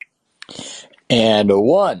And a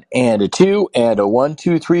one, and a two, and a one,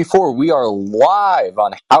 two, three, four. We are live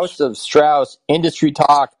on House of Strauss Industry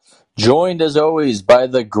Talk, joined as always by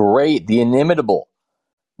the great, the inimitable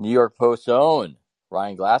New York Post own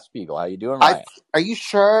Ryan Glasspiegel. How you doing, I Ryan? Are you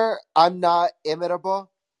sure I'm not imitable?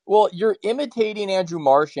 Well, you're imitating Andrew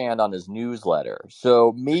Marchand on his newsletter,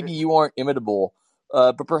 so maybe you aren't imitable,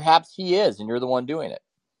 but perhaps he is, and you're the one doing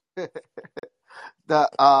it.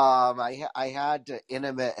 I had to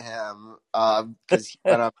intimate him because he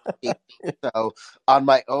went on vacation. So on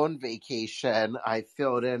my own vacation, I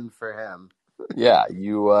filled in for him. Yeah,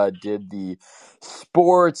 you did the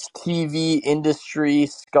sports TV industry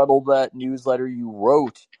scuttlebutt newsletter you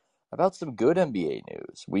wrote about some good NBA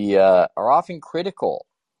news. We are often critical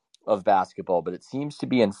of basketball, but it seems to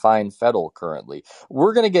be in fine fettle currently.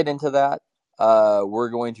 We're going to get into that. We're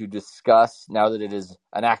going to discuss, now that it is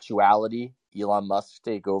an actuality, Elon Musk's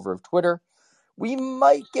takeover of Twitter. We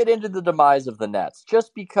might get into the demise of the Nets,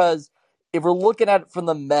 just because if we're looking at it from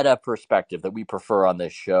the meta perspective that we prefer on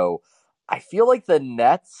this show, I feel like the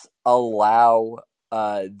Nets allow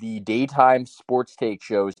the daytime sports take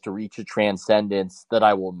shows to reach a transcendence that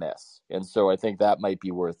I will miss. And so I think that might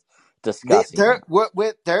be worth discussing.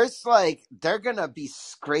 They're gonna be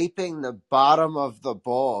scraping the bottom of the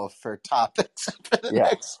bowl for topics for the Yeah.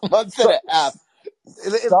 next month and So a half.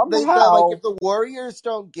 somehow, If the Warriors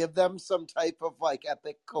don't give them some type of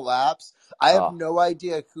epic collapse, I have uh, no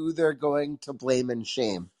idea who they're going to blame and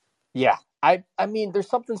shame. yeah. I mean, there's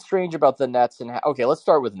something strange about the Nets. And okay, let's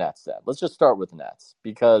start with Nets then. Let's just start with Nets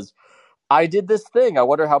because I did this thing. I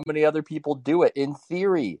wonder how many other people do it. In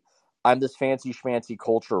theory, I'm this fancy schmancy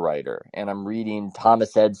culture writer, and I'm reading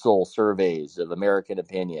Thomas Edsall surveys of American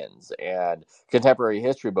opinions and contemporary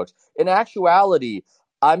history books. In actuality,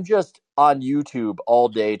 I'm just on YouTube all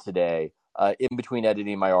day today, in between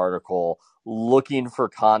editing my article, looking for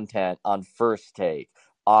content on First Take,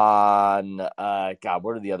 on God,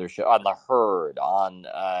 what are the other shows? On The Herd, on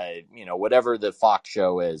whatever the Fox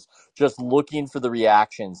show is, just looking for the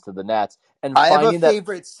reactions to the Nets and I have a finding that,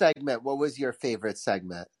 favorite segment. What was your favorite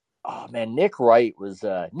segment? oh man, Nick Wright was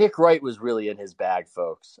really in his bag,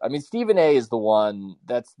 folks. I mean, Stephen A is the one,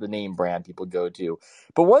 that's the name brand people go to.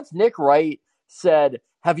 But once Nick Wright said,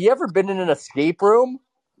 "Have you ever been in an escape room?"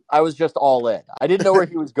 I was just all in. I didn't know where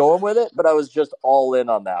he was going with it, but I was just all in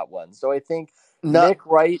on that one. So I think No, Nick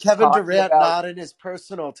Wright Kevin talking Durant about not in his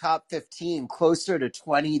personal top 15, closer to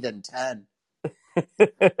 20 than 10.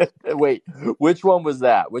 wait, which one was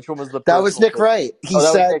that? Which one was the That was personal Nick pick? Wright. He Oh, that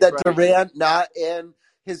was said Nick that Wright. Durant not in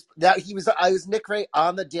his that he was I was Nick Wright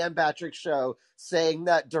on the Dan Patrick show saying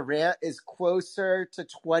that Durant is closer to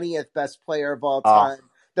 20th best player of all Oh, time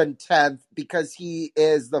than 10th because he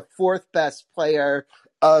is the fourth best player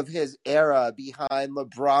of his era behind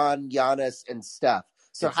LeBron, Giannis, and Steph.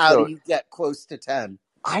 So it's how do so you get close to 10?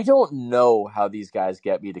 I don't know how these guys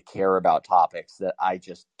get me to care about topics that I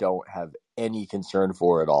just don't have any concern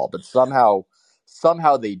for at all. But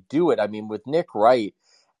somehow they do it. I mean, with Nick Wright,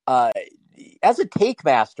 uh, as a take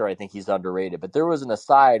master, I think he's underrated. But there was an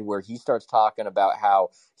aside where he starts talking about how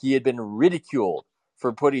he had been ridiculed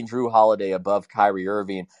for putting Drew Holiday above Kyrie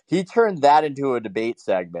Irving. He turned that into a debate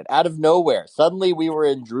segment out of nowhere. Suddenly we were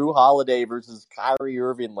in Drew Holiday versus Kyrie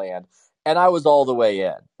Irving land. And I was all the way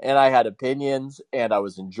in. And I had opinions, and I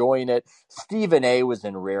was enjoying it. Stephen A was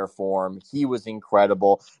in rare form. He was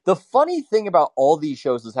incredible. The funny thing about all these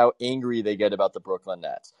shows is how angry they get about the Brooklyn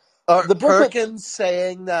Nets. The Brooklyn Perkins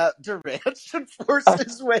saying that Durant should force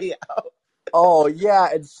his way out. Oh, yeah,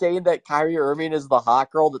 and saying that Kyrie Irving is the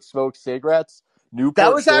hot girl that smokes cigarettes. That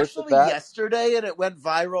Newport was shorts at actually that. yesterday, and it went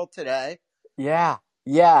viral today. Yeah.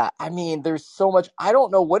 Yeah. I mean, there's so much. I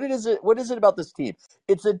don't know what is it about this team?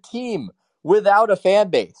 It's a team without a fan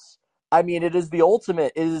base. I mean, it is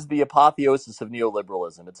the apotheosis of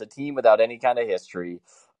neoliberalism. It's a team without any kind of history,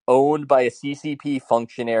 owned by a CCP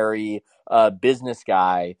functionary, business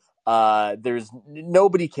guy.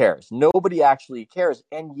 Nobody cares. Nobody actually cares.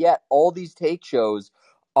 And yet all these take shows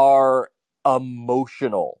are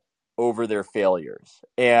emotional over their failures.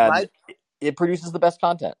 And My it produces the best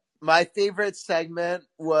content. my favorite segment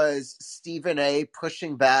was Stephen A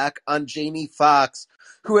pushing back on Jamie Foxx,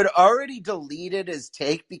 who had already deleted his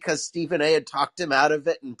take because Stephen A had talked him out of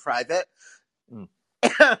it in private. Mm.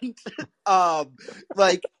 And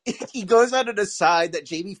like he goes on an aside that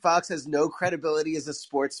Jamie Foxx has no credibility as a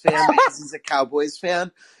sports fan because he's a Cowboys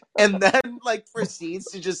fan, and then like proceeds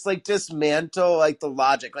to just like dismantle like the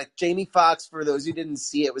logic. Like Jamie Foxx, for those who didn't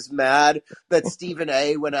see it, was mad that Stephen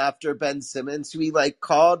A went after Ben Simmons, who he like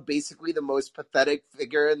called basically the most pathetic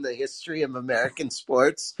figure in the history of American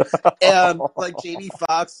sports. And like Jamie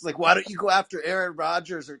Foxx was like, why don't you go after Aaron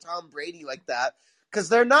Rodgers or Tom Brady like that? Because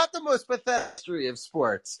they're not the most pathetic history of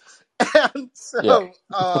sports. And Yeah.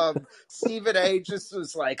 so Stephen A just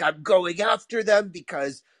was like, I'm going after them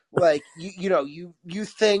because like you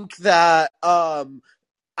think that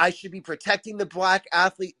I should be protecting the black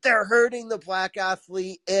athlete. They're hurting the black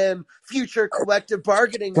athlete in future collective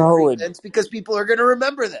bargaining So agreements because people are going to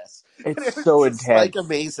remember this. And it's it was so just like intense.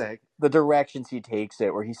 amazing. The directions he takes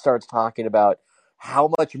it, where he starts talking about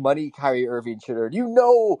how much money Kyrie Irving should earn. You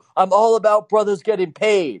know, I'm all about brothers getting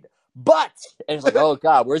paid. But, and it's like, oh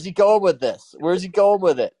God, where's he going with this? Where's he going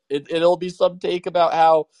with it? It'll be some take about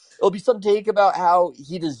how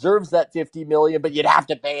he deserves that $50 million, but you'd have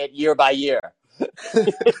to pay it year by year.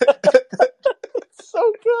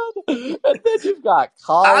 So good. And then you've got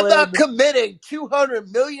I'm Colin. not committing $200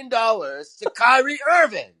 million to Kyrie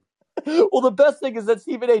Irving. Well, the best thing is that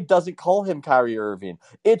Stephen A doesn't call him Kyrie Irving.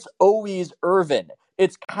 It's always Irvin.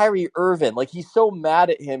 It's Kyrie Irvin. Like, he's so mad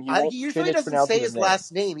at him, he He won't usually finish doesn't say pronouncing his his name.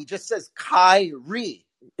 last name. He just says Kyrie.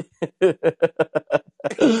 And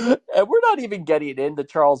we're not even getting into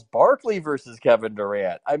Charles Barkley versus Kevin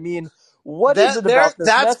Durant. I mean, what is it about this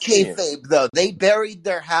That's Nets team? kayfabe, though. They buried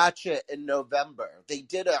their hatchet in November. They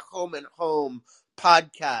did a home and home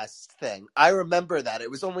podcast thing. I remember that. It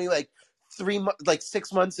was only like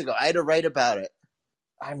 6 months ago. I had to write about it.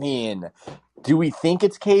 I mean, do we think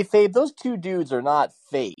it's kayfabe? Those two dudes are not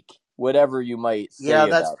fake, whatever you might Yeah,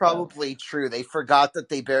 say that's about them. probably true. They forgot that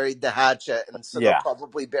they buried the hatchet, and so they'll Yeah.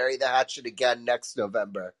 probably bury the hatchet again next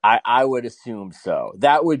November. I would assume so.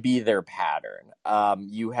 That would be their pattern.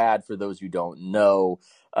 You had, for those who don't know,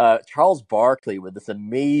 Charles Barkley with this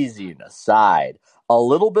amazing aside, a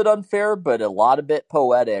little bit unfair, but a lot of bit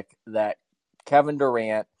poetic, that Kevin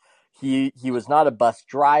Durant, he was not a bus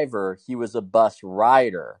driver, he was a bus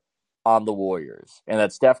rider on the Warriors, and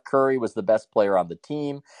that Steph Curry was the best player on the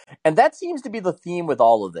team. And that seems to be the theme with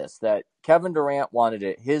all of this, that Kevin Durant wanted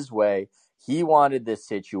it his way. He wanted this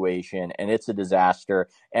situation, and it's a disaster.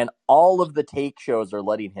 And all of the take shows are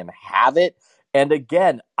letting him have it. And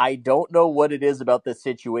again, I don't know what it is about this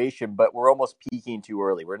situation, but we're almost peaking too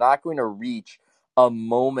early. We're not going to reach a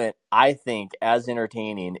moment, I think, as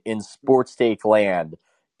entertaining in sports take land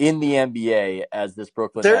in the NBA as this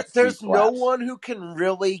Brooklyn Nets team There's no collapse. one who can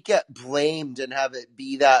really get blamed and have it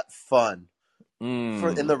be that fun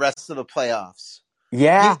in the rest of the playoffs.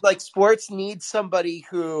 Yeah. Sports needs somebody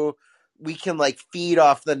who we can like feed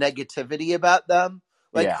off the negativity about them.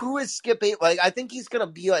 Like, Yeah. who is skipping? Like, I think he's gonna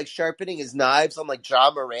be like sharpening his knives on like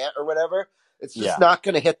John Morant or whatever. It's just not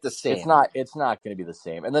gonna hit the same. It's not going to be the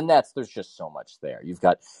same. And the Nets, there's just so much there. You've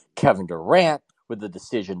got Kevin Durant with the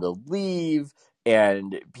decision to leave,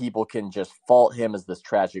 and people can just fault him as this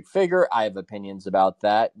tragic figure. I have opinions about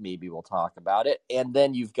that. Maybe we'll talk about it. And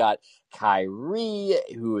then you've got Kyrie,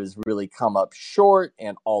 who has really come up short,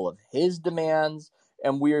 and all of his demands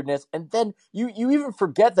and weirdness. And then you even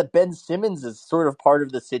forget that Ben Simmons is sort of part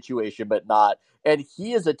of the situation, but not. And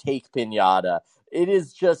he is a take pinata. It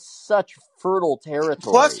is just such fertile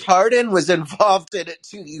territory. Plus, Harden was involved in it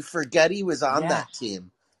too. You forget he was on that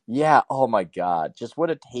team. Yeah. Oh my God. Just what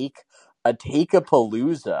a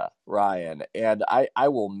take-a-palooza, Ryan. And I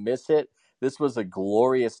will miss it. This was a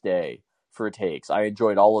glorious day for takes. I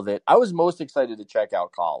enjoyed all of it. I was most excited to check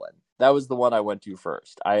out Colin. That was the one I went to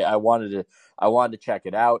first. I wanted to check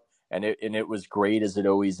it out. And it was great, as it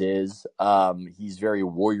always is. He's very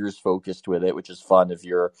Warriors focused with it, which is fun if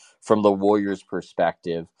you're from the Warriors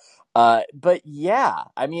perspective. But yeah,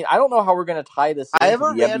 I mean, I don't know how we're going to tie this I have into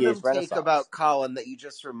a the random NBA's take renaissance. about Colin that you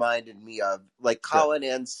just reminded me of, like Sure. Colin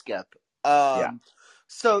and Skip. Yeah.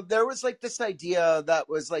 So there was like this idea that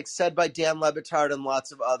was like said by Dan Lebitard and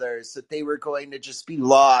lots of others that they were going to just be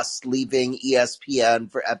lost leaving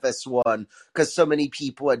ESPN for FS1 because so many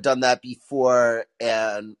people had done that before,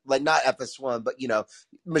 and like not FS1, but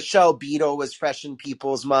Michelle Beadle was fresh in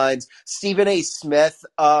people's minds. Stephen A. Smith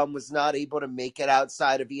was not able to make it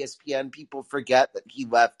outside of ESPN. People forget that he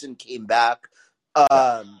left and came back.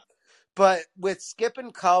 But with Skip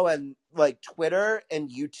and Colin, like Twitter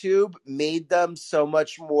and YouTube made them so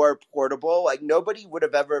much more portable. Like nobody would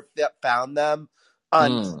have ever found them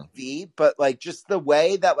on TV, but like just the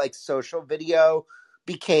way that like social video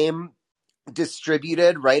became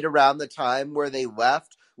distributed right around the time where they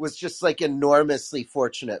left was just like enormously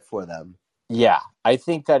fortunate for them. Yeah, I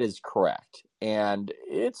think that is correct. And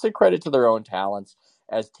it's a credit to their own talents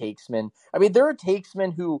as takesmen. I mean, there are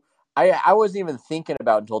takesmen who I wasn't even thinking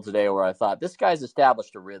about until today, where I thought this guy's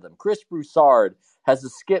established a rhythm. Chris Broussard has a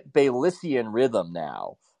Skip Baylessian rhythm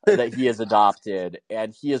now that he has adopted,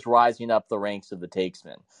 and he is rising up the ranks of the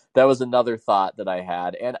takesmen. That was another thought that I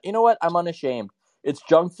had. And you know what? I'm unashamed. It's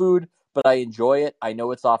junk food, but I enjoy it. I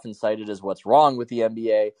know it's often cited as what's wrong with the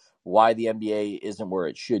NBA, why the NBA isn't where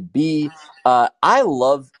it should be. I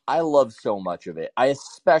love so much of it. I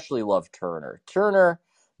especially love Turner. Turner,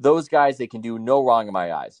 those guys, they can do no wrong in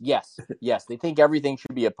my eyes. Yes, yes, they think everything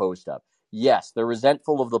should be a post up. Yes, they're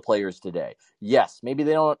resentful of the players today. Yes, maybe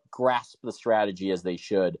they don't grasp the strategy as they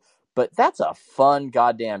should. But that's a fun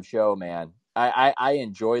goddamn show, man. I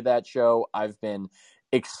enjoy that show. I've been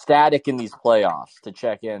ecstatic in these playoffs to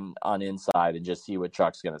check in on Inside and just see what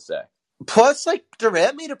Chuck's going to say. Plus, like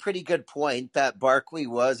Durant made a pretty good point that Barkley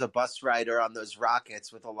was a bus rider on those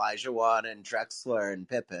Rockets with Elijah Wan and Drexler and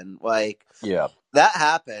Pippen. Like Yeah. that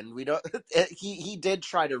happened. We don't. He did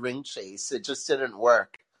try to ring chase. It just didn't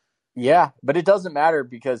work. Yeah, but it doesn't matter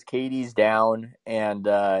because Katie's down and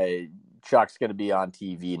Chuck's going to be on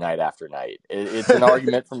TV night after night. It's an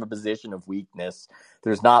argument from a position of weakness.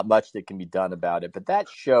 There's not much that can be done about it. But that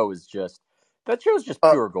show is just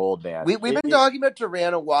Uh, pure gold, man. we've been talking about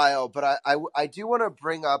Durant a while, but I do want to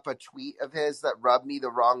bring up a tweet of his that rubbed me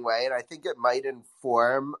the wrong way, and I think it might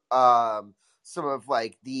inform some of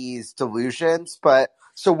like these delusions. But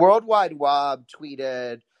so Worldwide Wob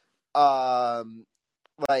tweeted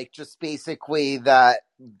like just basically that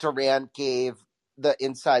Durant gave the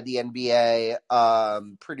Inside the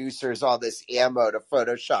NBA producers all this ammo to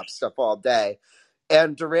Photoshop stuff all day.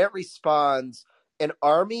 And Durant responds, an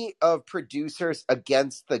army of producers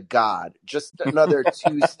against the god. Just another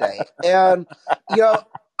Tuesday. And, you know,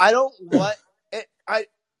 I don't want it.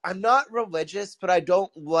 I'm not religious, but I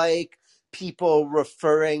don't like people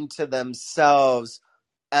referring to themselves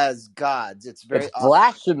as gods. It's It's very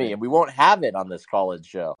blasphemy, off-putting. and we won't have it on this college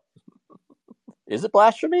show. Is it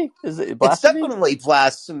blasphemy? Is it It's blasphemy? definitely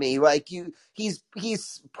blasphemy. Like he's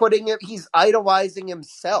putting it. He's idolizing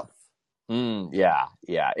himself. Yeah,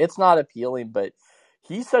 yeah. It's not appealing, but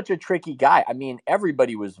he's such a tricky guy. I mean,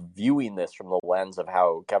 everybody was viewing this from the lens of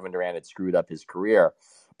how Kevin Durant had screwed up his career.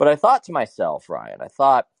 But I thought to myself, Ryan,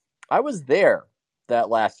 I was there that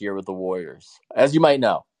last year with the Warriors, as you might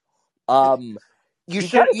know. You He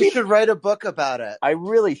kind of should seems write a book about it. I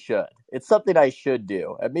really should. It's something I should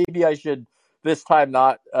do. And maybe I should this time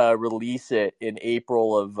not release it in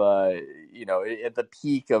April of at the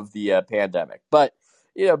peak of the pandemic. But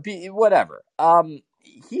whatever.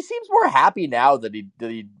 He seems more happy now that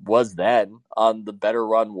he was then on the better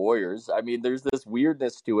run Warriors. I mean, there's this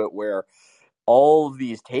weirdness to it where all of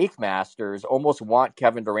these take masters almost want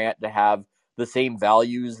Kevin Durant to have the same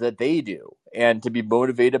values that they do and to be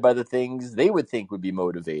motivated by the things they would think would be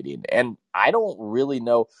motivating. And I don't really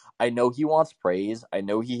know. I know he wants praise. I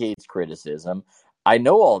know he hates criticism. I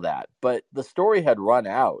know all that, but the story had run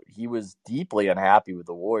out. He was deeply unhappy with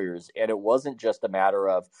the Warriors, and it wasn't just a matter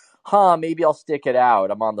of, maybe I'll stick it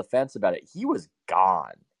out. I'm on the fence about it. He was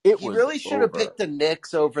gone. It He was really should have over. picked the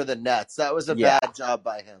Knicks over the Nets. That was a Yeah, bad job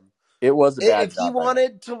by him. it was a bad If he job by him.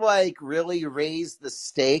 wanted to like really raise the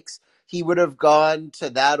stakes, he would have gone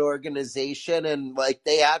to that organization and like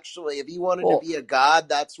they actually, if he wanted to Well, be a god,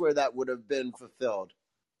 that's where that would have been fulfilled.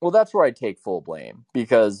 Well, that's where I take full blame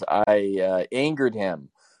because I angered him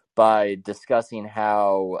by discussing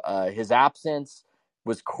how his absence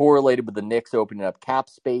was correlated with the Knicks opening up cap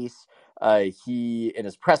space. He, in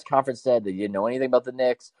his press conference, said that he didn't know anything about the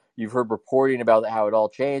Knicks. You've heard reporting about how it all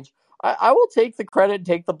changed. I will take the credit and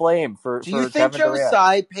take the blame for, Do you for think Kevin Durant.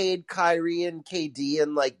 Josiah paid Kyrie and KD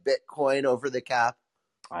in like Bitcoin over the cap?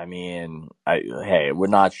 I mean, hey, it would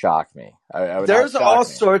not shock me. I would not There's shock all me.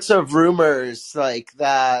 sorts of rumors like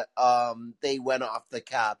that they went off the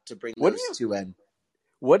cap to bring What do those you two in.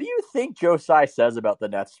 What do you think Joe Tsai says about the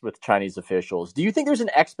Nets with Chinese officials? Do you think there's an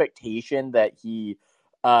expectation that he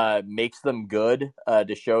makes them good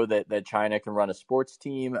to show that China can run a sports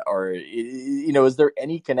team, or is there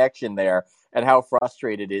any connection there? And how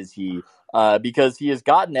frustrated is he because he has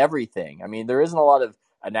gotten everything? I mean, there isn't a lot of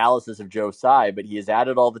analysis of Joe Tsai, but he has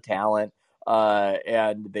added all the talent,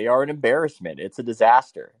 and they are an embarrassment. It's a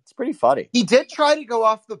disaster. It's pretty funny. He did try to go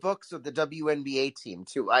off the books with the WNBA team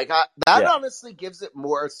too. That Yeah. honestly gives it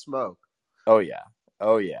more smoke. Oh yeah.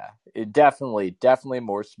 Oh yeah. It definitely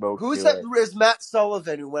more smoke Who's to that? it. Is Matt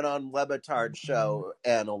Sullivan who went on Lebitard's show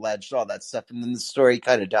and alleged all that stuff, and then the story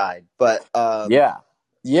kind of died. But Yeah.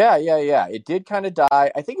 Yeah. It did kind of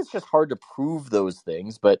die. I think it's just hard to prove those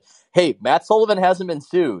things. But hey, Matt Sullivan hasn't been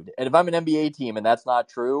sued, and if I'm an NBA team and that's not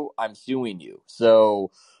true, I'm suing you.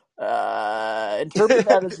 So interpret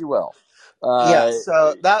that as you will. Yeah, Uh,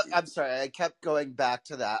 so that I'm sorry, I kept going back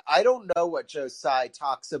to that. I don't know what Josai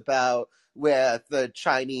talks about with the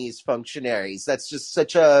Chinese functionaries. That's just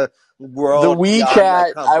such a the world beyond my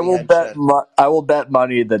WeChat, comprehension. I will bet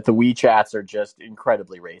money that the WeChats are just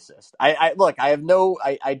incredibly racist. I look, I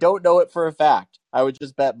don't know it for a fact. I would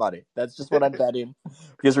just bet money. That's just what I'm betting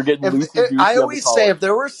because we're getting loosey I goosey on the always say, call. if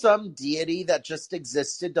there were some deity that just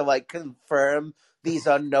existed to like confirm these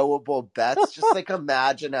unknowable bets, just like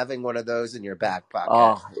imagine having one of those in your back pocket.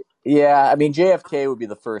 Oh, yeah. I mean, JFK would be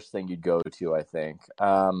the first thing you'd go to, I think.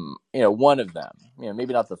 One of them.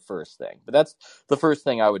 Maybe not the first thing, but that's the first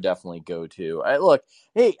thing I would definitely go to. Look,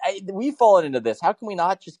 hey, we've fallen into this. How can we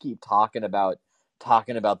not just keep talking about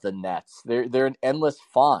the Nets? They're an endless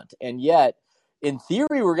font, and yet, in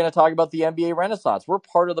theory, we're going to talk about the NBA Renaissance. We're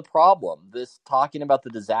part of the problem. This talking about the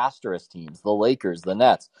disastrous teams, the Lakers, the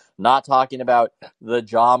Nets, not talking about the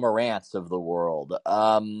Ja Morants of the world.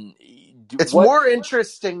 It's What more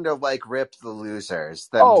interesting to like rip the losers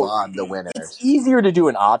than Oh, laud the it's winners. easier to do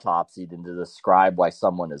an autopsy than to describe why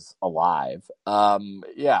someone is alive.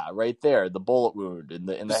 Yeah, right there, the bullet wound in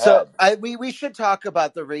the So head. we should talk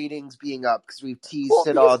about the ratings being up because we've teased Well,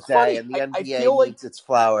 it because all it's day, funny. and the I NBA feel like, needs its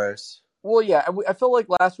flowers. well, yeah, I feel like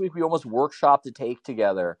last week we almost workshopped a take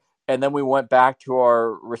together, and then we went back to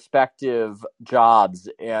our respective jobs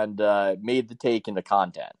and made the take into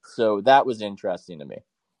content. So that was interesting to me.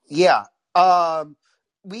 Yeah. Um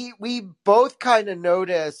we both kind of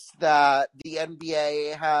noticed that the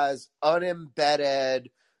NBA has unembedded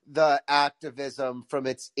the activism from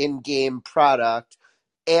its in-game product,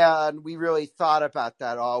 and we really thought about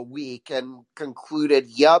that all week and concluded,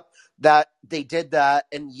 yep, that they did that,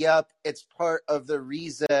 and yep, it's part of the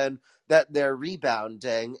reason that they're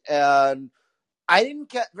rebounding. And I didn't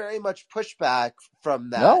get very much pushback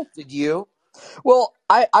from that. No, Did you? well,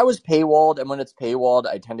 I was paywalled, and when it's paywalled,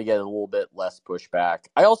 I tend to get a little bit less pushback.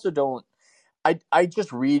 I also don't. I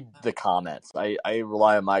just read the comments. I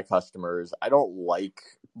rely on my customers. I don't like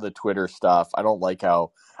the Twitter stuff. I don't like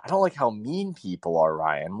how mean people are,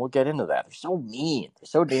 Ryan. We'll get into that. They're so mean. They're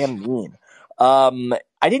so damn mean.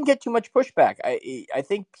 I didn't get too much pushback. I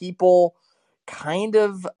think people kind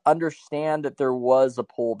of understand that there was a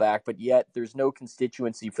pullback, but yet there's no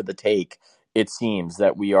constituency for the take, it seems,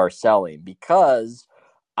 that we are selling because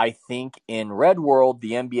I think in Red World,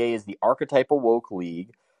 the NBA is the archetypal woke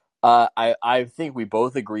league. I think we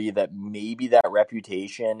both agree that maybe that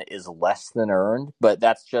reputation is less than earned, but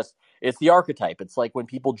it's the archetype. It's like when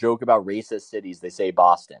people joke about racist cities, they say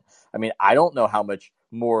Boston. I mean, I don't know how much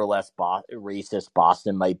more or less racist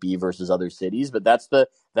Boston might be versus other cities, but that's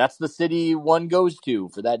the city one goes to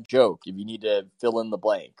for that joke if you need to fill in the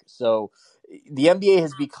blank. So the NBA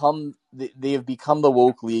they have become the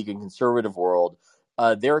woke league in conservative world.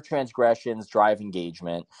 Their transgressions drive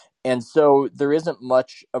engagement. And so there isn't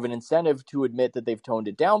much of an incentive to admit that they've toned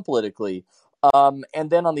it down politically. And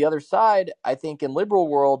then on the other side, I think in liberal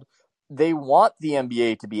world, they want the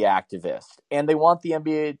NBA to be activist and they want the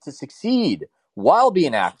NBA to succeed while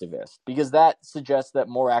being activist because that suggests that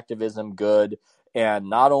more activism good. And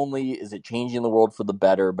not only is it changing the world for the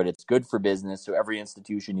better, but it's good for business. So every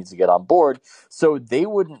institution needs to get on board. So they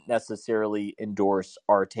wouldn't necessarily endorse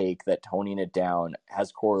our take that toning it down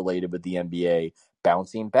has correlated with the NBA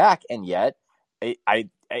bouncing back. And yet, I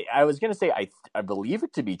was going to say I believe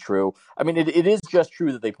it to be true. I mean, it is just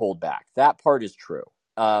true that they pulled back. That part is true.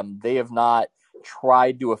 They have not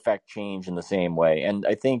tried to affect change in the same way. And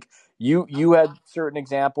I think you had certain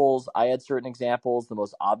examples. I had certain examples. The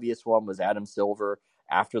most obvious one was Adam Silver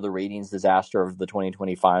after the ratings disaster of the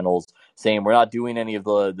 2020 finals, saying we're not doing any of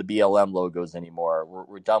the BLM logos anymore.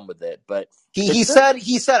 We're done with it. But He it's he just said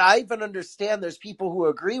he said I even understand there's people who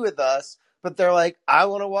agree with us, but they're like, I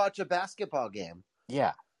want to watch a basketball game.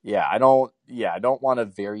 yeah, I don't want a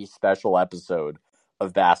very special episode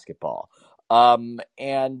of basketball.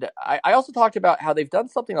 And I also talked about how they've done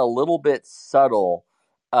something a little bit subtle,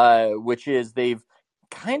 which is they've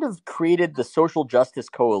kind of created the social justice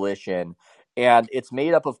coalition, and it's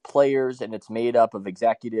made up of players and it's made up of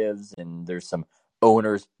executives, and there's some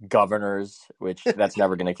owners, governors, which that's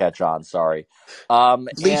never going to catch on. Sorry.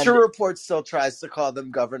 Bleacher And Report still tries to call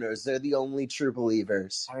them governors. They're the only true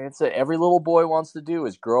believers. I mean, it's every little boy wants to do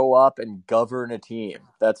is grow up and govern a team.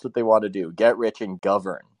 That's what they want to do. Get rich and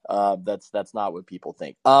govern. That's not what people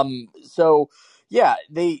think. So yeah,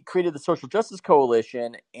 they created the Social Justice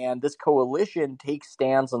Coalition, and this coalition takes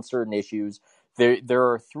stands on certain issues. there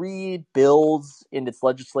are 3 bills in its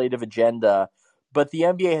legislative agenda, but the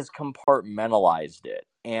NBA has compartmentalized it.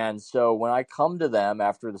 And so when I come to them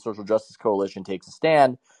after the Social Justice Coalition takes a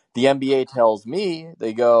stand, the NBA tells me,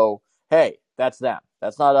 they go, "Hey, that's them.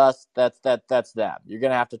 That's not us. That's them. You're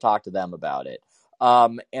going to have to talk to them about it."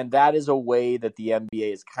 And that is a way that the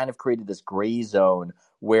NBA has kind of created this gray zone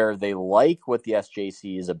where they like what the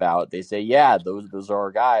SJC is about. They say, "Yeah, those are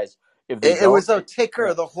our guys." If they It don't, was a ticker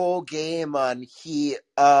yeah, the whole game on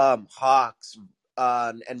Hawks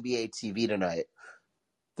on NBA TV tonight. It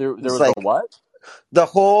there was was a like what? the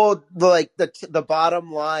whole the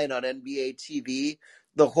bottom line on NBA TV.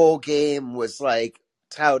 The whole game was like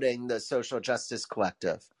touting the social justice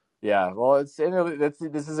collective. Yeah, well, this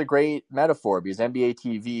is a great metaphor because NBA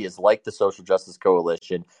TV is like the Social Justice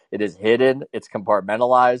Coalition. It is hidden, it's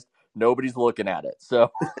compartmentalized, nobody's looking at it.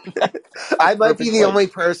 So that's the I might be perfect the place. only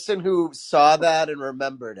person who saw that and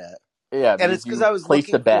remembered it. Yeah, And it's because because you I was placed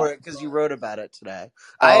a looking bet. for it because you wrote about it today.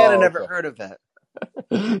 I hadn't Oh, ever okay. heard of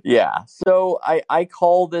it. Yeah. So I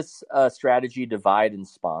call this strategy divide and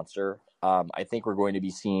sponsor. I think we're going to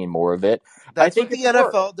be seeing more of it. I That's what think the it's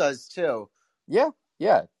worked. NFL does too. Yeah,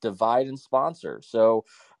 yeah, divide and sponsor. So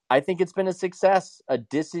I think it's been a success, a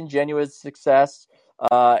disingenuous success.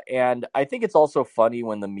 And I think it's also funny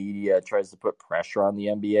when the media tries to put pressure on the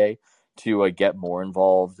NBA to get more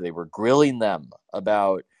involved. They were grilling them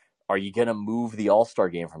about, are you going to move the All-Star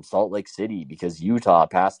game from Salt Lake City because Utah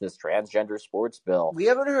passed this transgender sports bill? We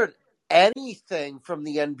haven't heard anything from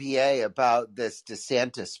the NBA about this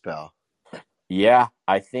DeSantis bill. Yeah,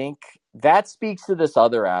 I think that speaks to this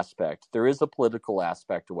other aspect. There is a political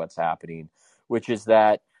aspect to what's happening, which is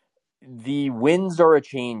that the winds are a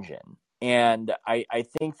changing. And I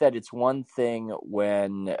think that it's one thing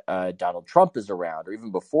when Donald Trump is around, or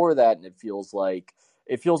even before that, and it feels like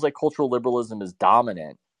cultural liberalism is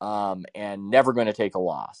dominant and never going to take a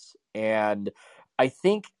loss. And I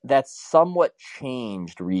think that's somewhat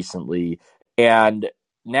changed recently. And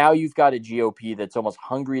now you've got a GOP that's almost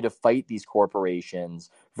hungry to fight these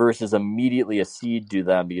corporations versus immediately accede to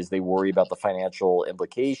them because they worry about the financial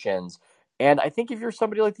implications. And I think if you're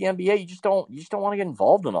somebody like the NBA, you just don't want to get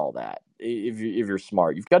involved in all that. If you're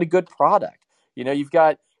smart, you've got a good product. You've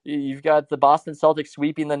got the Boston Celtics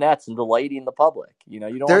sweeping the Nets and delighting the public. You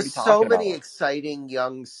don't want to There's be so talking about many all. exciting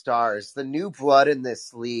young stars. The new blood in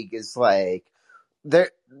this league is like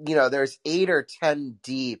there there's 8 or 10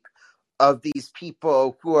 deep of these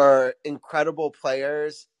people who are incredible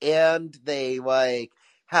players and they like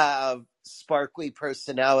have sparkly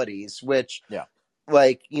personalities which Yeah,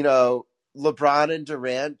 LeBron and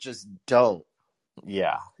Durant just don't.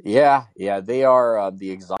 yeah, yeah, yeah. They are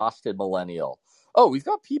the exhausted millennial. Oh, we've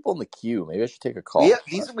got people in the queue. Maybe I should take a call.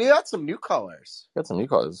 We got some new callers. Got some new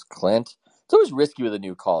callers. Clint. It's always risky with a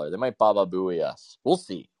new caller. They might Baba Booey us. We'll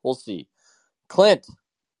see. We'll see. Clint.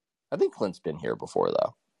 I think Clint's been here before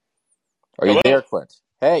though. Are you Hello. there, Clint?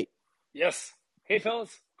 Hey, Yes. Hey,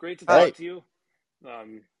 fellas. Great to Hi. talk hey. to you.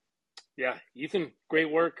 Um, yeah, Ethan, great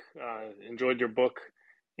work. Enjoyed your book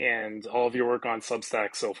and all of your work on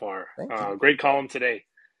Substack so far. Thank you. Great column today.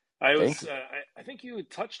 I Thank was, you. I think you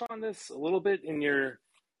touched on this a little bit in your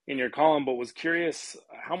column, but was curious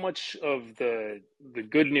how much of the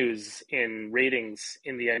good news in ratings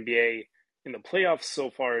in the NBA in the playoffs so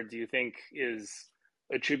far do you think is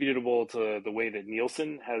attributable to the way that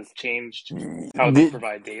Nielsen has changed how they The,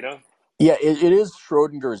 provide data? Yeah, it is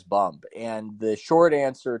Schrodinger's bump. And the short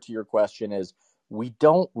answer to your question is we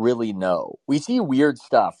don't really know. We see weird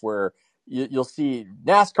stuff where you'll see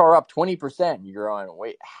NASCAR up 20%. And you're going,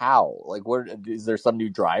 wait, how? Like, what is there some new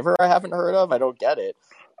driver I haven't heard of? I don't get it.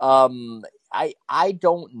 I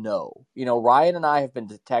don't know. Ryan and I have been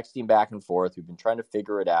texting back and forth. We've been trying to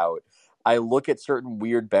figure it out. I look at certain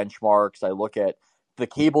weird benchmarks. I look at the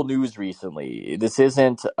cable news recently. This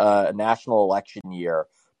isn't a national election year,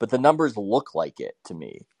 but the numbers look like it to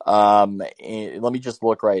me. Let me just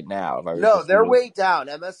look right now. If I was No, just they're doing, way down.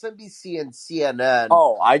 MSNBC and CNN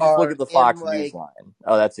oh, I just look are at the in Fox News like line.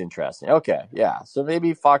 Oh, that's interesting. Okay, yeah. So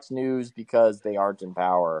maybe Fox News, because they aren't in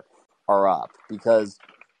power, are up because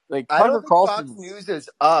like I don't Tucker think Fox Carlson's. News is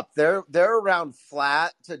up. They're around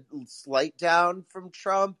flat to slight down from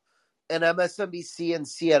Trump, and MSNBC and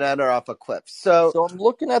CNN are off a cliff. So So I'm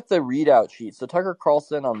looking at the readout sheet. So Tucker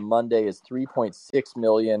Carlson on Monday is 3.6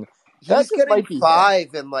 million. That he's just getting might be him.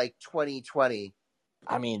 5 in like 2020.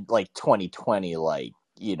 I mean, like 2020, like,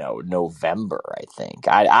 November, I think.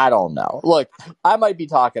 I don't know. Look, I might be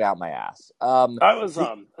talking out my ass. I was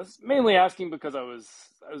mainly asking because I was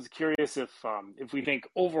curious if we think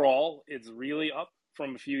overall it's really up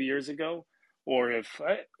from a few years ago, or if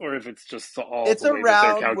it's just all It's the way that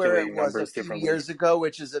they're around where it calculating was a numbers few differently. years ago,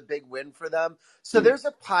 which is a big win for them. So Hmm. there's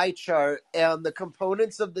a pie chart, and the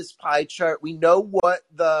components of this pie chart, we know what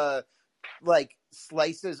the like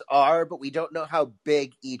slices are, but we don't know how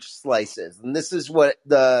big each slice is. And this is what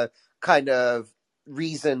the kind of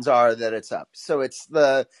reasons are that it's up. So it's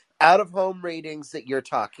the out of home ratings that you're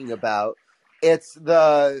talking about. It's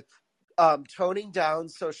the toning down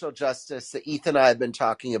social justice that Ethan and I have been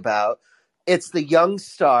talking about. It's the young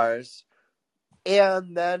stars.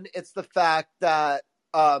 And then it's the fact that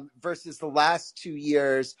versus the last 2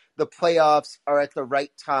 years, the playoffs are at the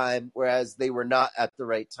right time, whereas they were not at the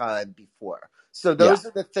right time before. So Yeah. those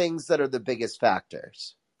are the things that are the biggest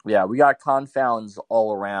factors. Yeah, we got confounds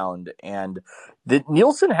all around, and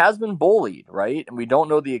Nielsen has been bullied, right? And we don't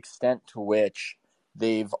know the extent to which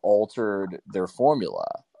they've altered their formula.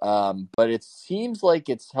 But it seems like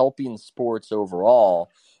it's helping sports overall,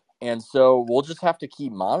 and so we'll just have to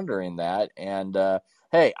keep monitoring that. And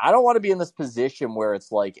hey, I don't want to be in this position where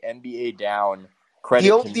it's like NBA down.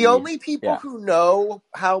 Credit can The be, only people yeah, who know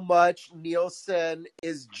how much Nielsen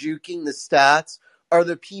is juking the stats are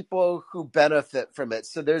the people who benefit from it.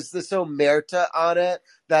 So there's this omerta on it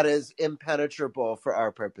that is impenetrable for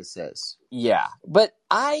our purposes. yeah. But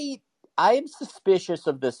I'm suspicious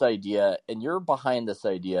of this idea, and you're behind this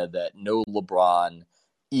idea that no LeBron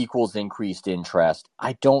equals increased interest.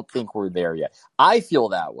 I don't think we're there yet. I feel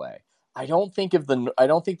that way. I don't think the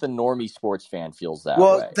normie sports fan feels that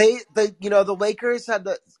Well, way. the Lakers had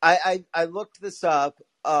I looked this up.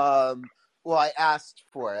 Well, I asked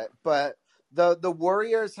for it, but the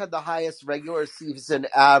Warriors had the highest regular season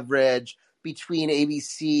average between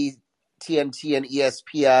ABC, TNT, and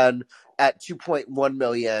ESPN at 2.1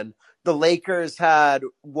 million. The Lakers had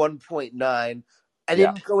 1.9. I Yeah.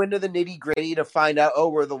 didn't go into the nitty gritty to find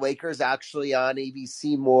out, were the Lakers actually on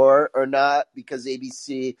ABC more or not, because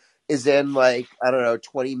ABC is in like, I don't know,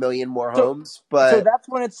 20 million more So homes. so But that's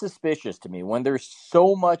when it's suspicious to me, when there's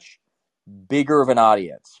so much bigger of an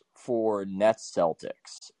audience for Nets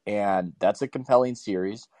Celtics, and that's a compelling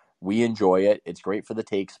series. We enjoy it. It's great for the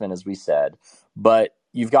takesman, as we said, but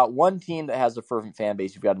you've got one team that has a fervent fan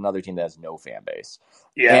base. You've got another team that has no fan base,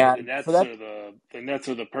 Yeah, but and for that, The Nets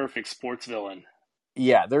are the perfect sports villain.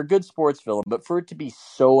 yeah, they're a good sports film, but for it to be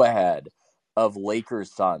so ahead of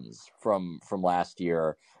Lakers Suns from last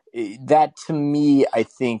year, that to me, I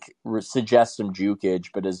think suggests some jukage.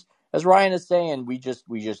 But as Ryan is saying, we just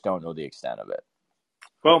don't know the extent of it.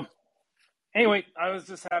 Well, anyway, I was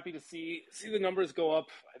just happy to see the numbers go up.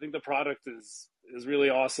 I think the product is really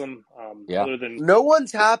awesome. Yeah. Other than no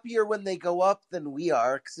one's happier when they go up than we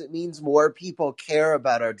are, because it means more people care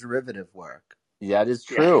about our derivative work. That is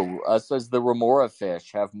yeah, true. Us as the remora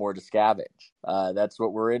fish have more to scavenge. That's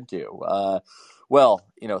what we're into. Well,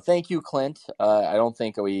 thank you, Clint. I don't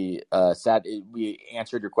think we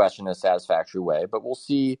answered your question in a satisfactory way, but we'll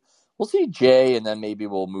see Jay, and then maybe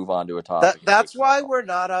we'll move on to a topic and take That's some more why calls. we're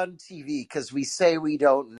not on TV, because we say we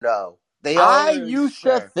don't know. They I always used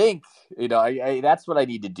to sure. think, that's what I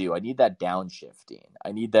need to do. I need that downshifting.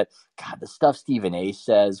 I need that, God, the stuff Stephen A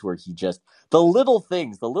says where he just, the little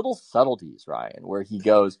things, the little subtleties, Ryan, where he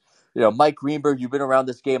goes, Mike Greenberg, you've been around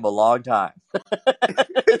this game a long time.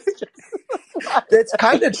 It's just, That's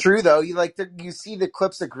kind of true, though. You see the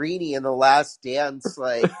clips of Greeny in The Last Dance,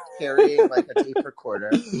 like carrying like a tape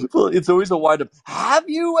recorder. well, it's always a wind up. Have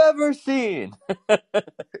you ever seen?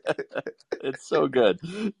 It's so good.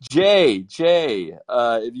 Jay,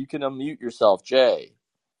 if you can unmute yourself, Jay.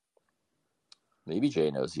 Maybe Jay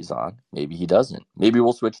knows he's on. Maybe he doesn't. Maybe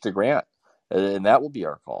we'll switch to Grant, and that will be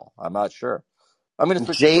our call. I'm not sure. I'm going to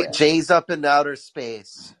switch to Grant. Jay's up in outer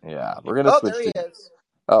space. Yeah, we're going to Oh, switch there he to. is.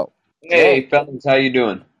 Oh, Jay. Hey, fellas, how you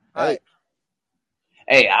doing? Hi. Hey.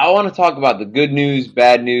 Hey, I want to talk about the good news,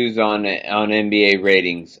 bad news on NBA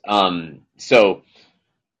ratings.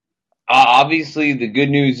 Obviously the good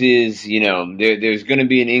news is, there's going to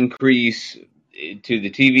be an increase to the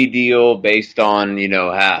TV deal based on,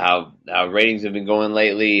 how ratings have been going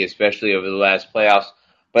lately, especially over the last playoffs.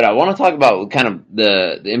 But I want to talk about kind of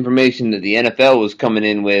the information that the NFL was coming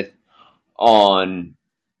in with on,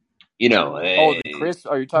 you know, Oh, uh, the Chris.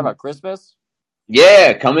 Are you talking about Christmas?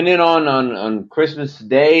 Yeah, coming in on Christmas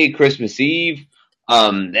Day, Christmas Eve.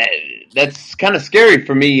 That's kind of scary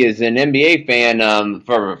for me as an NBA fan.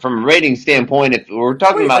 From a rating standpoint, if we're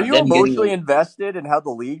talking Wait, are about you them emotionally getting, invested in how the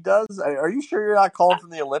league does? Are you sure you're not calling from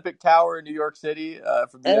the Olympic Tower in New York City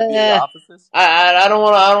from the NBA eh, offices? I don't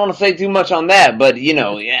want to say too much on that, but yeah,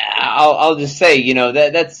 I'll just say,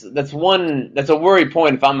 that's a worry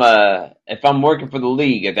point if I'm working for the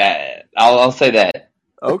league at that. I'll say that.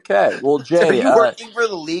 Okay. Well, So are Jay. you working for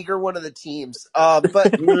the league or one of the teams?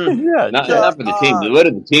 But Yeah, Not Jay. the not for the teams. What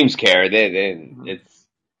do the teams care? Mhm. It's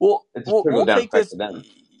Well, it's a trickle we'll down take effect this. for them.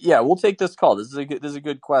 Yeah, we'll take this call. This is a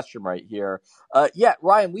good question right here. Yeah,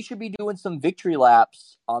 Ryan, we should be doing some victory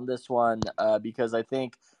laps on this one because I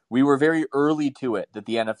think we were very early to it that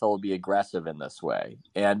the NFL would be aggressive in this way,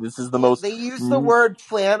 and this is the most. they use the word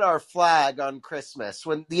 "plant our flag" on Christmas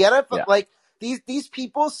when the NFL Yeah, like these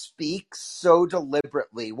people speak so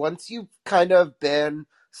deliberately. Once you've kind of been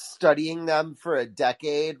studying them for a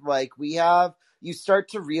decade, like we have, you start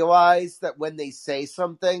to realize that when they say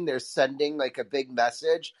something, they're sending like a big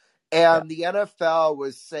message. yeah, And the NFL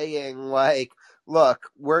was saying like,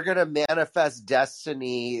 "Look, we're gonna manifest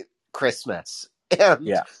destiny Christmas." And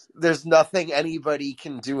yeah. there's nothing anybody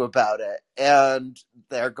can do about it. And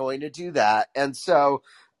they're going to do that. And so,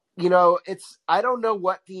 it's I don't know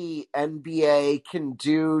what the NBA can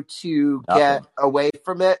do to get Nothing. away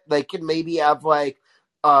from it. They can maybe have like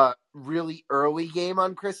a really early game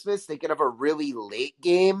on Christmas. They can have a really late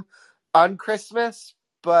game on Christmas,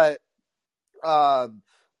 but um,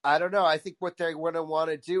 I don't know. I think what they're going to want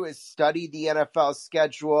to do is study the NFL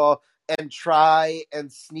schedule and try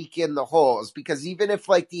and sneak in the holes because even if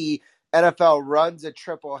like the NFL runs a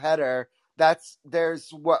triple header, there's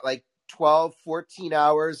what like 12, 14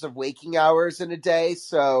 hours of waking hours in a day.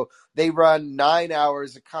 So they run 9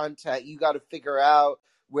 hours of content. You got to figure out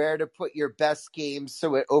where to put your best games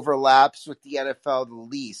so it overlaps with the NFL the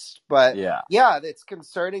least. But Yeah. yeah, it's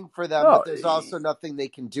concerning for them, but No, there's also nothing they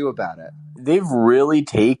can do about it. they've really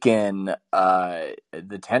taken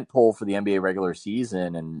the tent pole for the NBA regular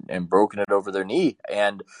season and broken it over their knee.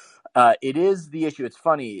 And it is the issue. It's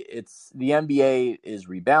funny. It's the NBA is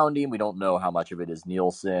rebounding. We don't know how much of it is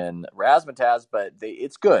Nielsen, Razzmatazz, but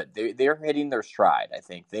it's good. They're hitting their stride. I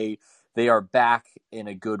think they are back in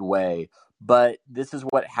a good way. But this is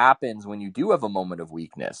what happens when you do have a moment of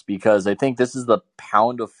weakness, because I think this is the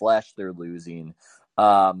pound of flesh they're losing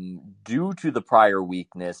due to the prior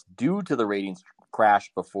weakness, due to the ratings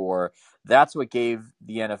crash before. That's what gave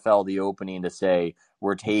the NFL the opening to say,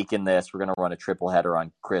 we're taking this. We're going to run a triple header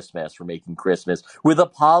on Christmas. We're making Christmas with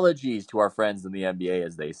apologies to our friends in the NBA,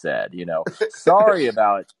 as they said. Sorry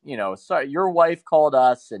about, sorry, your wife called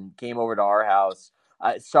us and came over to our house.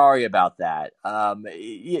 Sorry about that.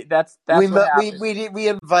 We That's what happened. we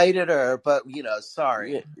invited her, but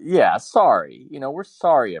sorry. Yeah, sorry. We're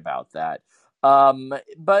sorry about that.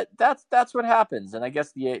 But that's what happens, and I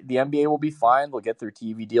guess the NBA will be fine. They'll get their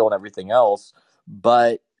TV deal and everything else,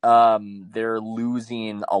 but they're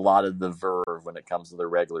losing a lot of the verve when it comes to their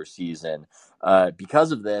regular season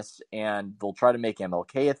because of this, and they'll try to make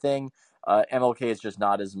MLK a thing. MLK is just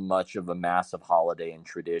not as much of a massive holiday and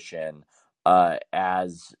tradition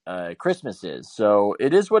as Christmas is, so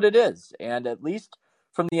it is what it is, and at least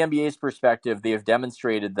from the NBA's perspective, they have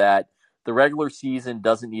demonstrated that the regular season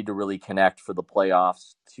doesn't need to really connect for the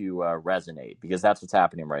playoffs to resonate, because that's what's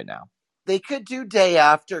happening right now. They could do day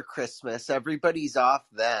after Christmas. Everybody's off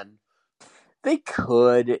then. They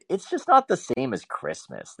could. It's just not the same as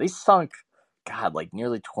Christmas. They sunk, God, like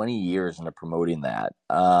nearly 20 years into promoting that.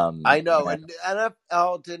 I know, And and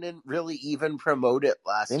NFL didn't really even promote it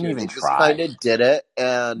they last didn't year. even They just try. kind of did it,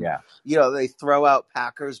 and Yeah. they throw out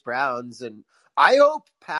Packers Browns, and I hope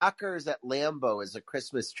Packers at Lambeau is a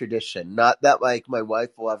Christmas tradition. Not that like my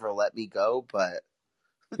wife will ever let me go, but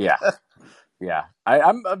Yeah. Yeah,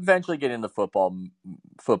 I'm eventually getting in the football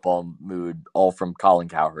mood, all from Colin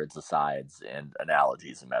Cowherd's asides and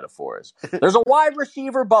analogies and metaphors. There's a wide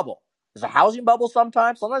receiver bubble. There's a housing bubble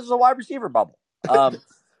sometimes. Sometimes there's a wide receiver bubble.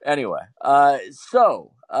 Anyway, do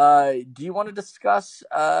you want to discuss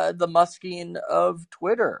the musking of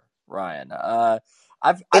Twitter, Ryan?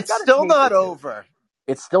 I've it's got a still take or not two. over.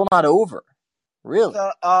 It's still not over, really.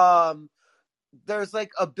 There's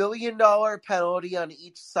like $1 billion penalty on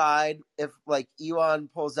each side if like Elon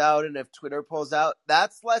pulls out and if Twitter pulls out.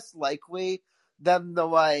 That's less likely than the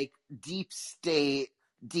like deep state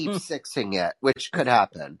deep sixing it, which could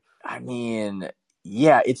happen. I mean,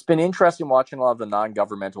 yeah, it's been interesting watching a lot of the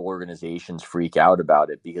non-governmental organizations freak out about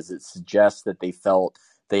it, because it suggests that they felt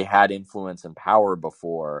they had influence and power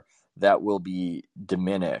before that will be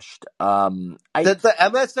diminished. The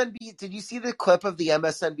MSNBC, did you see the clip of the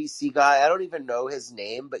MSNBC guy? I don't even know his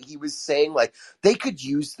name, but he was saying like they could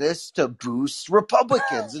use this to boost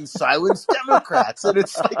Republicans and silence Democrats. And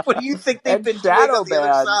it's like, what do you think they've and been doing on the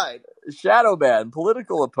other side? shadow ban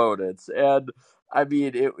political opponents, and I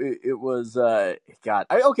mean it was God.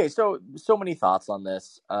 Okay, so many thoughts on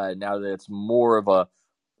this. Now that it's more of a,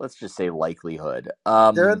 let's just say, likelihood.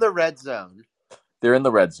 They're in the red zone. They're in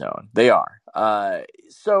the red zone. They are.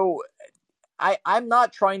 So I'm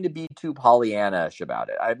not trying to be too Pollyanna-ish about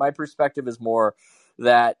it. My perspective is more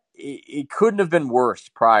that it couldn't have been worse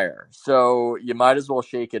prior. So you might as well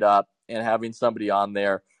shake it up, and having somebody on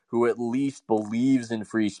there who at least believes in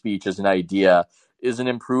free speech as an idea is an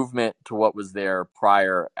improvement to what was there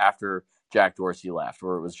prior after Jack Dorsey left,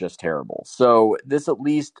 where it was just terrible. So this at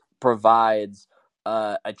least provides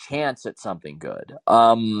a chance at something good.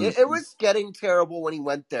 It was getting terrible when he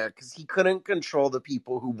went there because he couldn't control the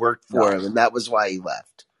people who worked for No. him, and that was why he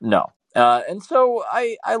left. No. And so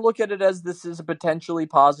I look at it as this is a potentially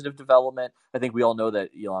positive development. I think we all know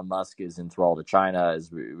that Elon Musk is enthralled to China,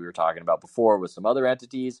 as we were talking about before with some other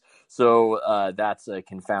entities. So that's a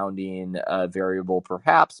confounding variable,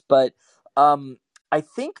 perhaps. But I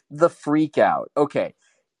think the freak out. Okay,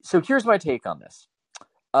 so here's my take on this.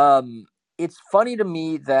 It's funny to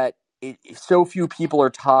me that so few people are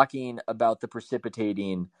talking about the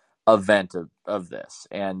precipitating event of this,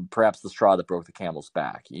 and perhaps the straw that broke the camel's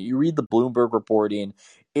back. You read the Bloomberg reporting,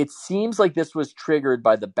 it seems like this was triggered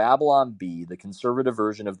by the Babylon Bee, the conservative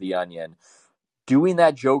version of The Onion, doing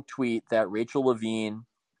that joke tweet that Rachel Levine,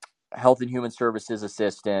 Health and Human Services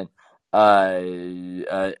assistant, man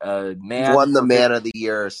Won the for Man of the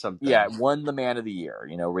Year or something. yeah, won the Man of the Year.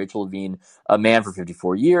 You know, Rachel Levine, a man for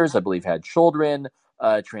 54 years, I believe, had children,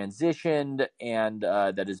 transitioned, and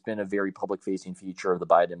that has been a very public-facing feature of the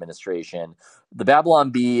Biden administration. The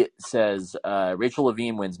Babylon Bee says Rachel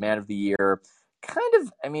Levine wins Man of the Year. Kind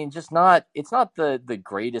of, I mean, just not. It's not the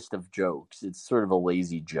greatest of jokes. It's sort of a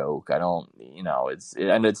lazy joke. I don't,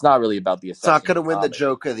 and it's not really about the It's not assessing going to of win the comedy.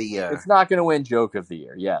 Joke of the Year. It's not going to win Joke of the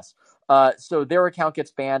Year. Yes. So their account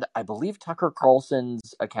gets banned. I believe Tucker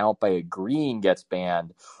Carlson's account, by agreeing, gets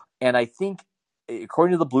banned. And I think,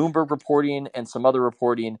 according to the Bloomberg reporting and some other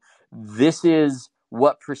reporting, this is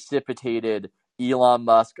what precipitated Elon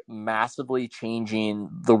Musk massively changing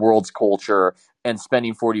the world's culture and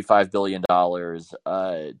spending $45 billion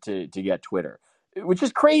to get Twitter, which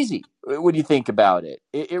is crazy when you think about it.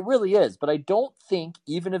 It really is. But I don't think,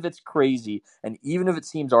 even if it's crazy and even if it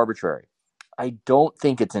seems arbitrary, I don't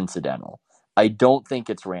think it's incidental. I don't think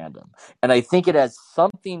it's random. And I think it has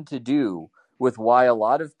something to do with why a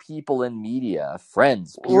lot of people in media,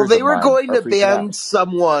 friends, Well, peers they of were mine, going are to freaking ban out.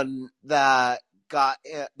 someone that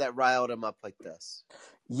riled him up like this.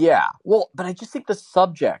 Yeah. Well, but I just think the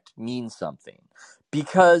subject means something,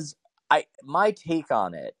 because my take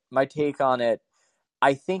on it,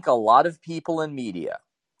 I think a lot of people in media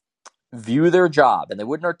view their job, and they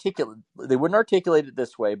wouldn't articulate it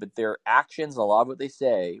this way, but their actions and a lot of what they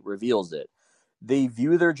say reveals it. They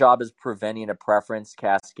view their job as preventing a preference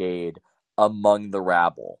cascade among the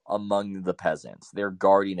rabble, among the peasants. They're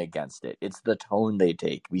guarding against it. It's the tone they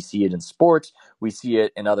take. We see it in sports. We see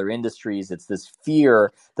it in other industries. It's this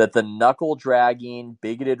fear that the knuckle-dragging,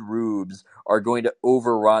 bigoted rubes are going to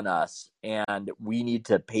overrun us, and we need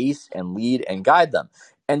to pace and lead and guide them.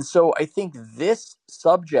 And so I think this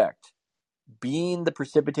subject, being the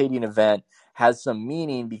precipitating event, has some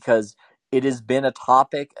meaning, because it has been a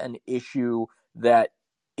topic, an issue that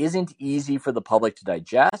isn't easy for the public to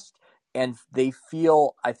digest, and they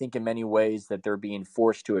feel, I think, in many ways that they're being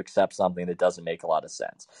forced to accept something that doesn't make a lot of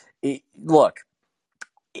sense. Look,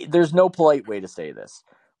 there's no polite way to say this.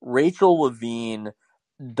 Rachel Levine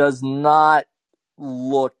does not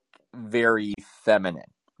look very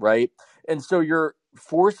feminine, right? And so you're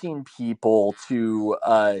forcing people to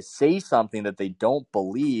say something that they don't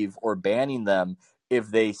believe, or banning them if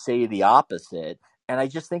they say the opposite. And I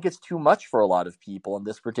just think it's too much for a lot of people in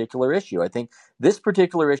this particular issue. I think this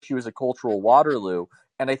particular issue is a cultural Waterloo.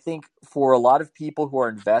 And I think for a lot of people who are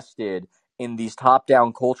invested in these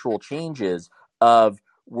top-down cultural changes of,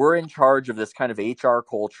 we're in charge of this kind of HR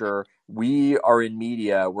culture, we are in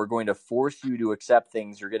media, we're going to force you to accept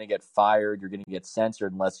things, you're going to get fired, you're going to get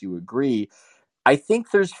censored unless you agree. I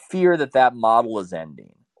think there's fear that that model is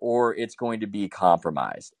ending, or it's going to be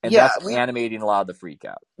compromised. And Yeah, that's animating a lot of the freak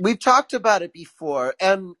out. we've talked about it before,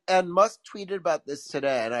 and Musk tweeted about this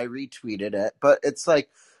today, and I retweeted it. But it's like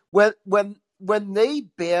when they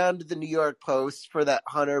banned the New York Post for that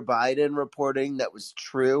Hunter Biden reporting that was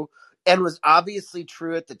true, and was obviously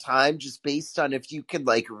true at the time, just based on, if you could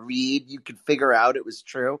read, you could figure out it was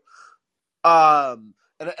true. And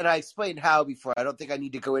I explained how before. I don't think I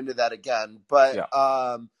need to go into that again. But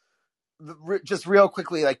Yeah. just real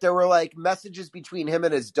quickly, there were messages between him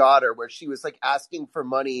and his daughter where she was asking for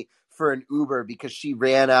money for an Uber because she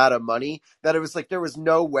ran out of money. That it was there was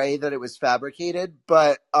no way that it was fabricated.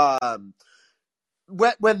 But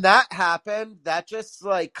when that happened, that just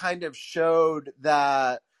kind of showed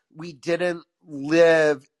that we didn't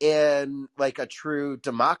live in a true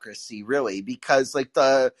democracy, really, because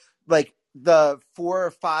the 4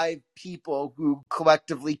 or 5 people who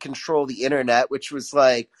collectively control the internet, which was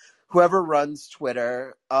like whoever runs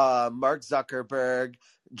Twitter, Mark Zuckerberg,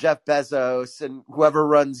 Jeff Bezos, and whoever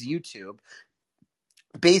runs YouTube,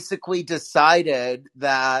 basically decided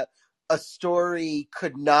that a story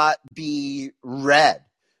could not be read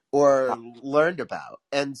or learned about.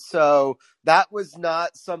 And so that was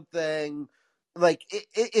not something like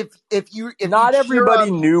if you Not cheer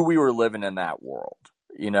everybody up. knew we were living in that world.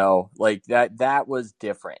 Like that was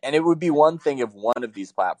different. And it would be one thing if one of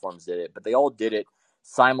these platforms did it, but they all did it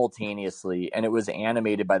simultaneously, and it was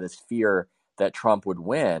animated by this fear that Trump would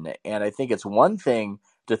win. And I think it's one thing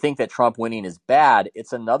to think that Trump winning is bad.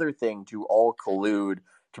 It's another thing to all collude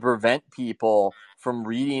to prevent people from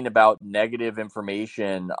reading about negative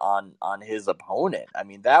information on his opponent. I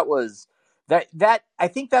mean, that I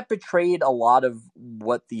think that betrayed a lot of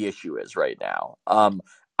what the issue is right now.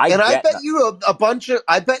 I And I get bet you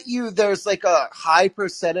I bet you there's like a high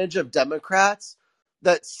percentage of Democrats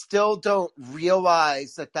that still don't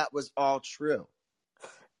realize that that was all true.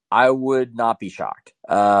 I would not be shocked.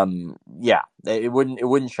 Yeah, it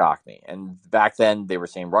wouldn't shock me. And back then they were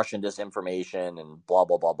saying Russian disinformation and blah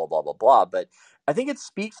blah blah blah blah blah blah. But I think it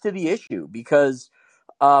speaks to the issue because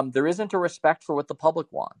there isn't a respect for what the public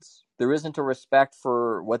wants. There isn't a respect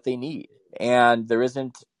for what they need, and there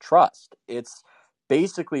isn't trust. It's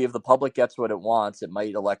basically if the public gets what it wants, it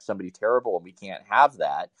might elect somebody terrible, and we can't have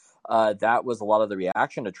that. That was a lot of the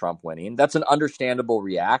reaction to Trump winning. That's an understandable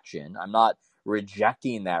reaction. I'm not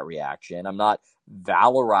rejecting that reaction. I'm not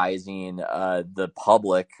valorizing the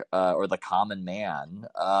public or the common man.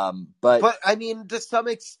 But But I mean, to some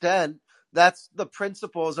extent, that's the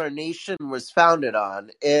principles our nation was founded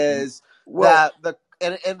on. Is well, that the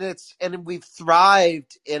and we've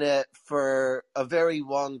thrived in it for a very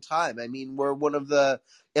long time. I mean, we're one of the,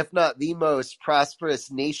 if not the most prosperous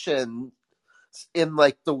nation in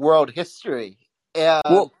like the world history, and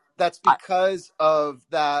well, that's I, because of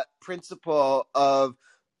that principle of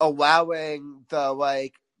allowing the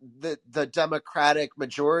democratic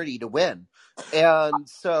majority to win. And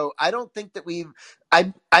so I don't think that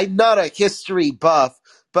I'm not a history buff,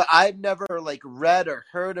 but I've never like read or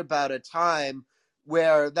heard about a time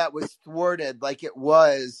where that was thwarted like it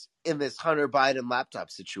was in this Hunter Biden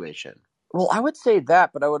laptop situation. well, I would say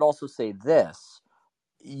that, but I would also say this: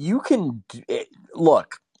 you can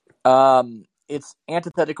look. It's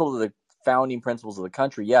antithetical to the founding principles of the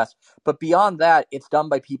country, yes, but beyond that, it's done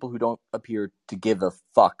by people who don't appear to give a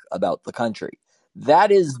fuck about the country.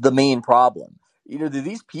 That is the main problem. Do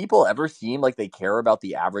these people ever seem like they care about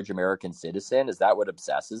the average American citizen? Is that what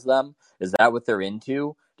obsesses them? Is that what they're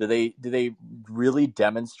into? Do they really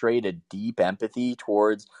demonstrate a deep empathy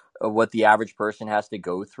towards what the average person has to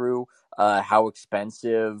go through? How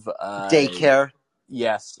expensive Daycare.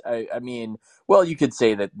 Yes, I mean, well, you could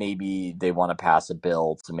say that maybe they want to pass a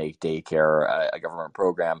bill to make daycare a government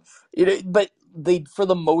program, but for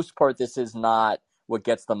the most part, this is not what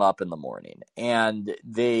gets them up in the morning, and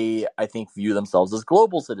they, I think, view themselves as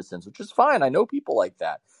global citizens, which is fine. I know people like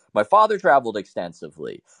that. My father traveled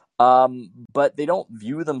extensively, but they don't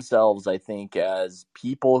view themselves, I think, as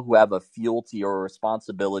people who have a fealty or a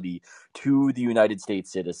responsibility to the United States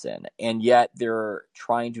citizen, and yet they're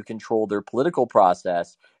trying to control their political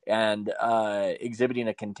process and exhibiting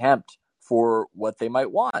a contempt for what they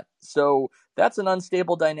might want. So that's an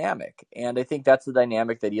unstable dynamic, and I think that's the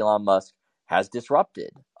dynamic that Elon Musk has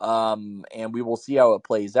disrupted. And we will see how it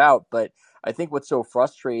plays out. But I think what's so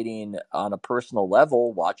frustrating on a personal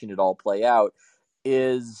level, watching it all play out,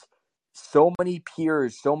 is so many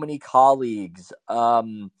peers, so many colleagues,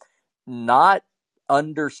 not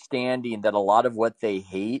understanding that a lot of what they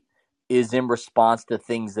hate is in response to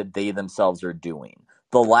things that they themselves are doing.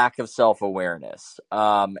 The lack of self-awareness,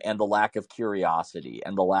 and the lack of curiosity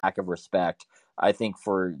and the lack of respect, I think,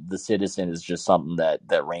 for the citizen is just something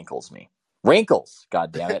that rankles me. Rankles,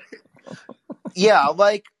 God damn it. Yeah,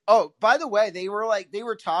 like, oh, by the way, they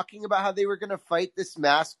were talking about how they were going to fight this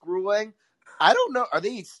mask ruling. I don't know, are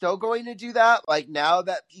they still going to do that? Like now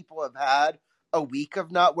that people have had a week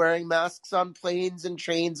of not wearing masks on planes and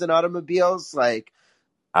trains and automobiles, like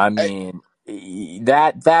I I, mean,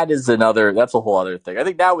 that's a whole other thing. I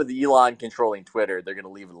think now with Elon controlling Twitter, they're going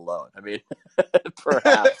to leave it alone. I mean,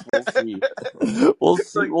 perhaps we'll see. We'll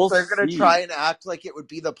see. like We'll they're going to try see. and act like it would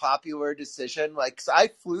be the popular decision. Like 'cause I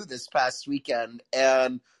flew this past weekend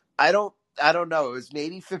and I don't know, it was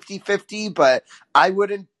maybe 50-50, but I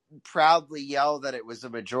wouldn't proudly yell that it was a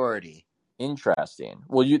majority. Interesting.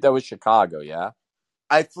 Well, that was Chicago, yeah.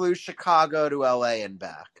 I flew Chicago to LA and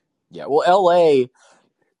back. Yeah. Well, LA,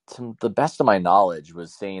 to the best of my knowledge,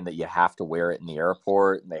 was saying that you have to wear it in the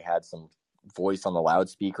airport, and they had some voice on the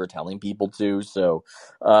loudspeaker telling people to. So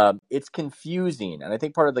it's confusing. And I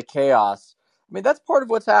think part of the chaos, I mean, that's part of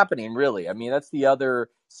what's happening, really. I mean, that's the other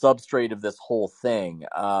substrate of this whole thing.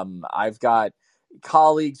 I've got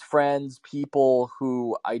colleagues, friends, people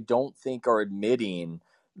who I don't think are admitting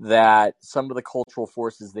that some of the cultural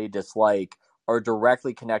forces they dislike are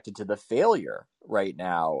directly connected to the failure right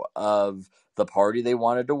now of the party they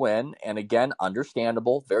wanted to win. And again,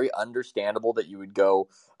 understandable, very understandable that you would go,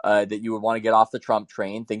 that you would want to get off the Trump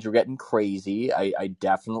train. Things are getting crazy. I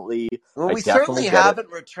definitely we certainly get it. haven't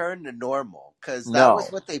returned to normal because that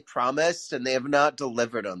was No. what they promised, and they have not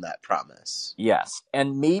delivered on that promise. Yes.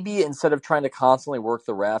 And maybe instead of trying to constantly work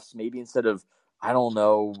the refs, maybe instead of, I don't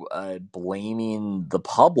know, blaming the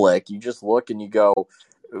public, you just look and you go,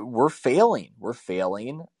 we're failing. We're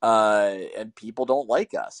failing. And people don't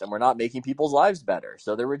like us, and we're not making people's lives better.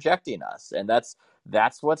 So they're rejecting us. And that's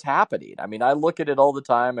what's happening. I mean, I look at it all the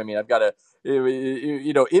time. I mean, I've got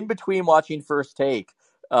in between watching First Take,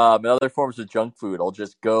 and other forms of junk food, I'll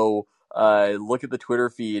just go look at the Twitter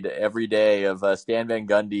feed every day of Stan Van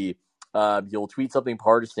Gundy. You'll tweet something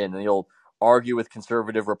partisan and he'll argue with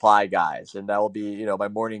conservative reply guys, and that will be, my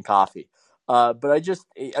morning coffee. But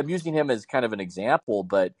I'm using him as kind of an example,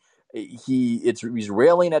 but he's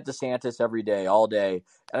railing at DeSantis every day, all day.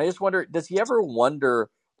 And I just wonder, does he ever wonder,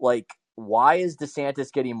 like, why is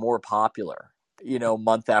DeSantis getting more popular,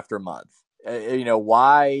 month after month?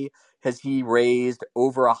 Why has he raised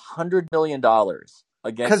over $100 million against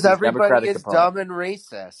Because his everybody Democratic is opponent? dumb and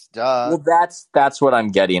racist. Duh. Well, that's what I'm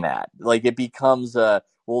getting at. Like, it becomes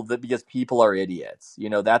because people are idiots.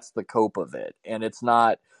 That's the cope of it, and it's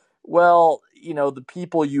not. Well, the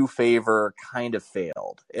people you favor kind of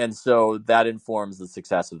failed, and so that informs the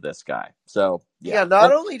success of this guy. So Yeah, yeah,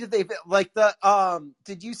 not only did they like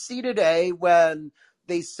did you see today when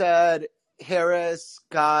they said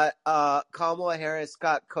Kamala Harris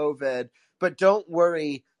got COVID, but don't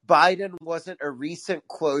worry, Biden wasn't a recent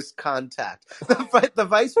close contact. The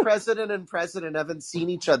vice president and president haven't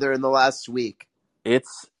seen each other in the last week.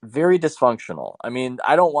 it's very dysfunctional. I mean,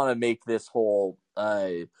 I don't want to make this whole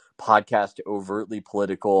podcast overtly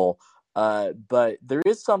political, but there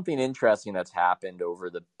is something interesting that's happened over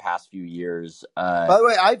the past few years. By the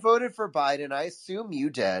way, I voted for Biden. I assume you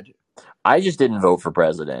did. I just didn't vote for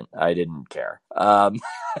president. I didn't care. I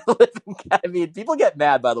mean, people get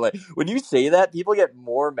mad, by the way. When you say that, people get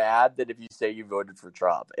more mad than if you say you voted for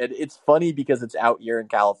Trump. And it's funny because it's out here in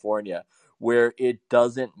California where it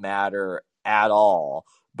doesn't matter at all.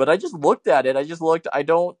 But I just looked at it. I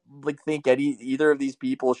don't think either of these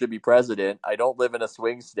people should be president. I don't live in a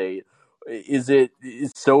swing state. Is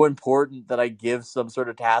so important that I give some sort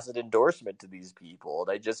of tacit endorsement to these people?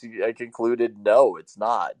 And I concluded, no, it's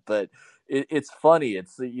not. But it's funny.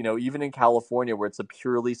 It's, even in California where it's a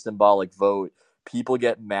purely symbolic vote, people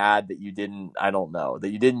get mad that you didn't, I don't know, that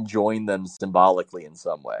you didn't join them symbolically in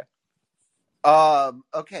some way.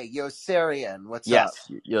 Okay, Yossarian, what's up?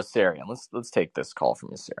 Yes, Yossarian. Let's take this call from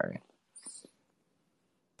Yossarian.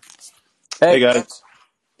 Hey guys.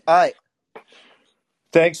 Hi.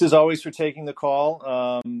 Thanks as always for taking the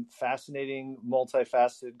call. Fascinating,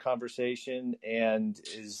 multifaceted conversation, and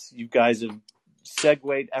as you guys have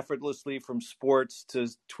segued effortlessly from sports to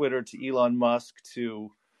Twitter to Elon Musk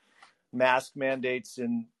to mask mandates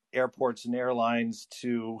in airports and airlines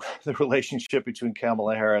to the relationship between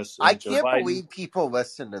Kamala Harris and Joe Biden. I can't believe people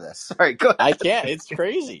listen to this. Sorry, go ahead. I can't. It's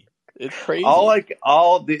crazy. It's crazy.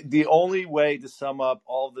 The only way to sum up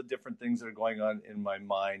all the different things that are going on in my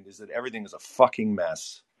mind is that everything is a fucking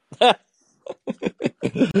mess. Yeah.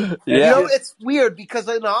 It's weird because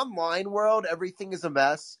in the online world, everything is a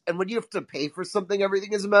mess. And when you have to pay for something,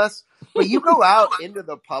 everything is a mess. But you go out into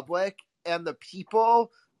the public and the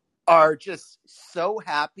people are just so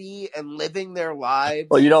happy and living their lives.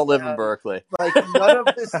 Well, you don't live in Berkeley. Like, none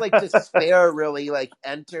of this despair really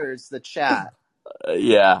enters the chat.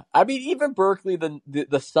 Yeah, I mean, even Berkeley,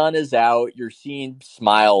 the sun is out. You're seeing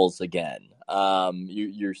smiles again.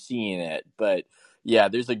 You're seeing it, but yeah,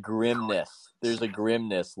 there's a grimness. There's a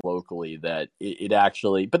grimness locally that it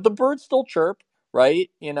actually. But the birds still chirp, right?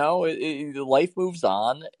 Life moves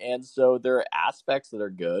on, and so there are aspects that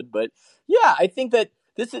are good. But yeah, I think that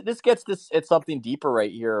this gets at something deeper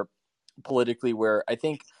right here politically, where I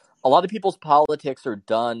think a lot of people's politics are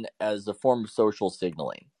done as a form of social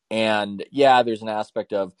signaling. And yeah, there's an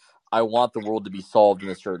aspect of, I want the world to be solved in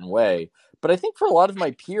a certain way. But I think for a lot of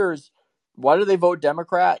my peers, why do they vote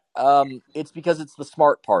Democrat? It's because it's the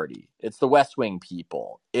smart party. It's the West Wing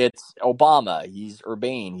people. It's Obama. He's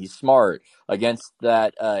urbane. He's smart against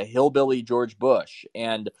that hillbilly George Bush.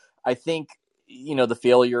 And I think the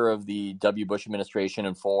failure of the W. Bush administration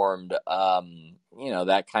informed,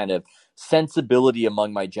 that kind of sensibility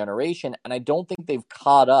among my generation. And I don't think they've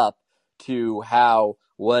caught up to how,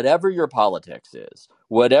 whatever your politics is,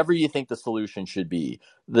 whatever you think the solution should be,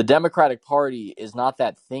 the Democratic Party is not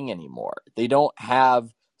that thing anymore. They don't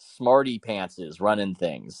have smarty pantses running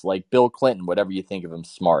things like Bill Clinton, whatever you think of him,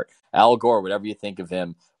 smart. Al Gore, whatever you think of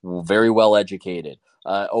him, very well educated.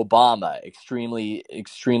 Obama, extremely,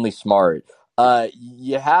 extremely smart.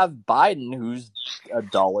 You have Biden, who's a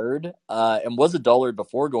dullard, and was a dullard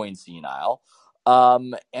before going senile,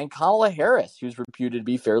 and Kamala Harris, who's reputed to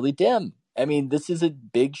be fairly dim. I mean, this is a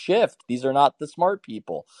big shift. These are not the smart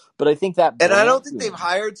people. But I think that And I don't think they've branding...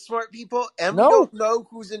 hired smart people, and we No, don't know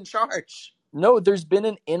who's in charge. no, there's been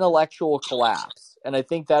an intellectual collapse. And I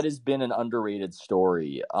think that has been an underrated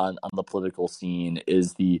story on the political scene,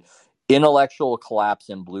 is the intellectual collapse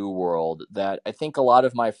in Blue World, that I think a lot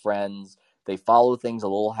of my friends, they follow things a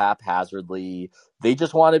little haphazardly. They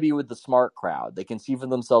just want to be with the smart crowd. They conceive of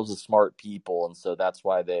themselves as smart people. And so that's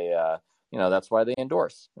why that's why they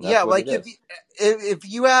endorse. And that's Yeah, what like it is. if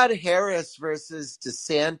you had Harris versus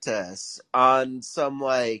DeSantis on some,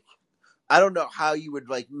 like, I don't know how you would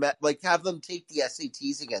have them take the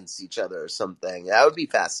SATs against each other or something. That would be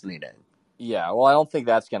fascinating. Yeah, well, I don't think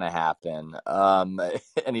that's going to happen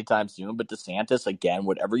anytime soon. But DeSantis, again,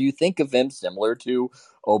 whatever you think of him, similar to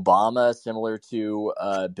Obama, similar to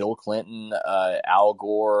Bill Clinton, Al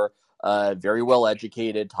Gore, very well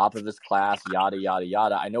educated, top of his class, yada, yada,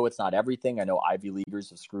 yada. I know it's not everything. I know Ivy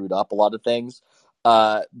Leaguers have screwed up a lot of things.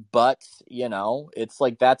 But, it's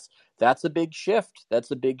like that's a big shift. That's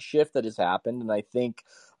a big shift that has happened. And I think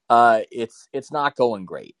it's not going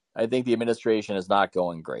great. I think the administration is not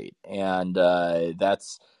going great, and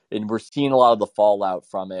we're seeing a lot of the fallout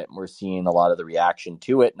from it, and we're seeing a lot of the reaction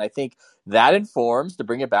to it, and I think that informs, to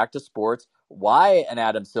bring it back to sports, why an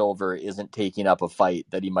Adam Silver isn't taking up a fight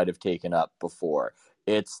that he might have taken up before.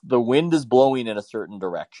 It's the wind is blowing in a certain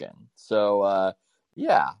direction. So,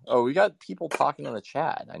 yeah. Oh, we got people talking in the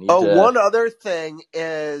chat. I need to. One other thing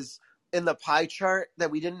is, in the pie chart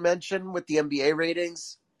that we didn't mention with the NBA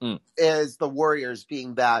ratings, is the Warriors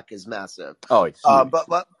being back is massive. Oh, it's huge.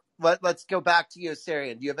 But let's go back to you,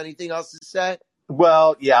 Sarian. Do you have anything else to say?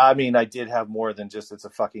 Well, yeah, I mean, I did have more than just it's a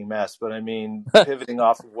fucking mess, but I mean, pivoting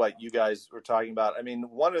off of what you guys were talking about, I mean,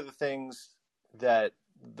 one of the things that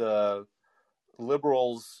the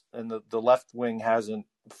liberals and the left wing hasn't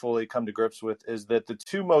fully come to grips with is that the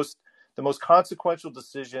most consequential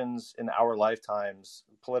decisions in our lifetimes,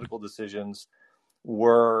 political decisions,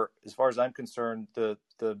 were, as far as I'm concerned, the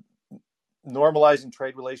normalizing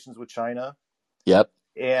trade relations with China. Yep.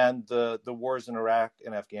 And the wars in Iraq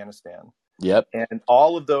and Afghanistan. Yep. And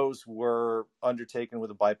all of those were undertaken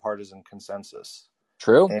with a bipartisan consensus.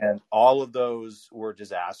 True. And all of those were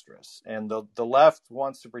disastrous. And the left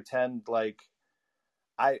wants to pretend like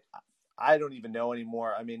I don't even know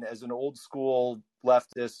anymore. I mean, as an old school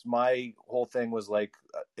leftist, my whole thing was like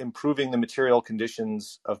improving the material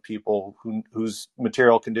conditions of people whose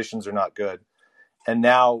material conditions are not good. And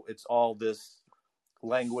now it's all this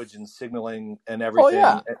language and signaling and everything. Oh,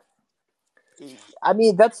 yeah. I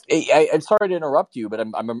mean, I'm sorry to interrupt you, but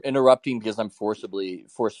I'm interrupting because I'm forcefully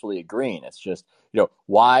agreeing. It's just,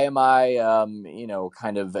 why am I,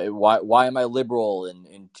 why am I liberal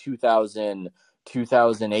in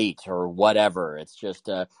 2008 or whatever? It's just,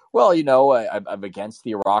 I'm against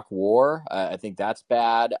the Iraq war. I think that's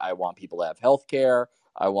bad. I want people to have health care.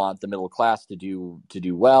 I want the middle class to do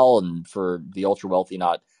well, and for the ultra wealthy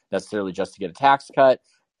not necessarily just to get a tax cut.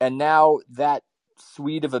 And now that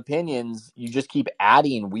suite of opinions, you just keep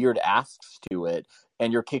adding weird asks to it,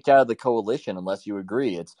 and you're kicked out of the coalition unless you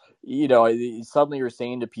agree. It's, suddenly you're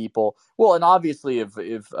saying to people, well, and obviously if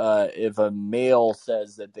a male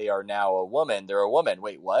says that they are now a woman, they're a woman.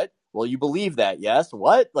 Wait, what? Well, you believe that, yes?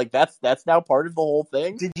 What? Like that's now part of the whole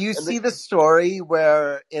thing? Did you see the story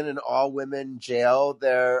where in an all-women jail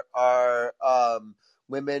there are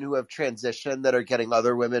women who have transitioned that are getting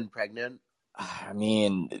other women pregnant? I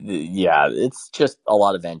mean, yeah, it's just a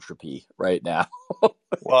lot of entropy right now.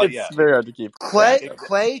 Well, it's very hard to keep.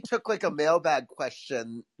 Clay took like a mailbag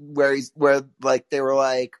question where they were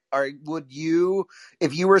like, would you,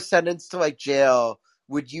 if you were sentenced to like jail,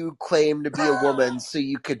 would you claim to be a woman so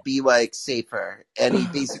you could be like safer? And he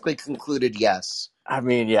basically concluded yes. I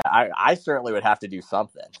mean, yeah, I certainly would have to do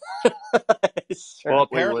something. Well,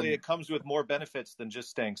 apparently it comes with more benefits than just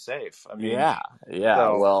staying safe. I mean, yeah.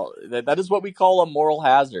 So, well, that is what we call a moral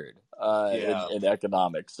hazard in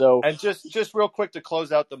economics. So, and just real quick to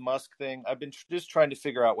close out the Musk thing, I've been just trying to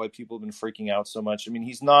figure out why people have been freaking out so much. I mean,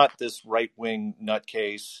 he's not this right-wing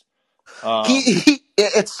nutcase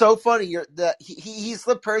It's so funny. He's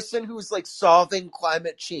the person who's like solving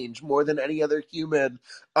climate change more than any other human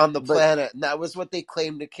on the But planet, and that was what they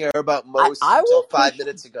claimed to care about I, most I until will five push.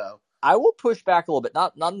 minutes ago. I will push back a little bit,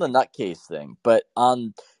 not on the nutcase thing, but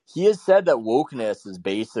on he has said that wokeness is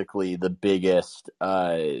basically the biggest.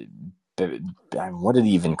 What did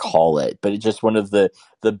he even call it? But it's just one of the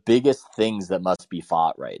biggest things that must be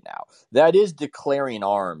fought right now. That is declaring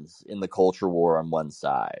arms in the culture war on one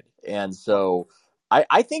side, and so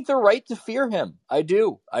I think they're right to fear him. I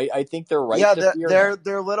do. I think they're right Yeah, to fear him.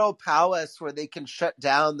 their little palace where they can shut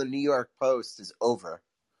down the New York Post is over.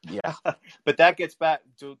 Yeah, But that gets back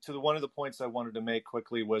to one of the points I wanted to make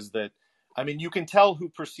quickly was that, I mean, you can tell who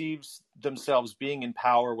perceives themselves being in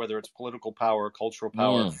power, whether it's political power or cultural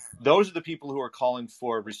power. Those are the people who are calling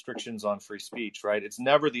for restrictions on free speech, right? It's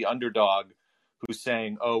never the underdog who's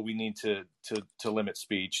saying, "Oh, we need to limit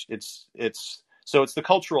speech." It's the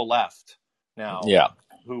cultural left now yeah.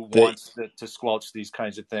 who wants to squelch these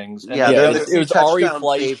kinds of things. And Yeah, then Yeah, the they're other, the it new was Ari touchdown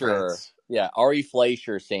Fleischer. favorites. Yeah, Ari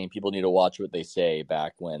Fleischer saying people need to watch what they say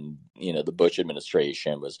back when, the Bush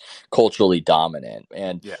administration was culturally dominant.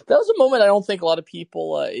 And yeah. that was a moment I don't think a lot of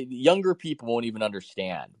people, younger people won't even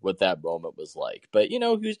understand what that moment was like. But,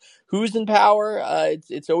 who's in power?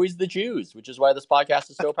 It's always the Jews, which is why this podcast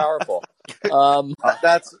is so powerful.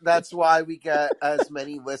 That's why we get as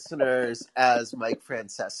many listeners as Mike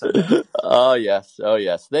Francesa may. Oh, yes. Oh,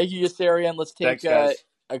 yes. Thank you, Yassarian. Let's take Thanks, guys.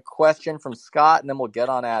 a question from Scott, and then we'll get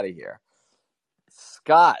on out of here.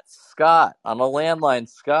 Scott, on a landline,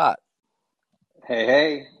 Scott.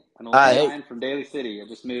 Hey, on a Hi. landline from Daly City. I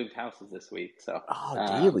just moved houses this week, so.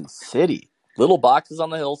 Daly City. Little boxes on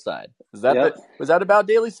the hillside. Was Yep. that about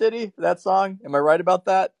Daly City, that song? Am I right about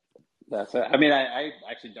that? That's it. I mean, I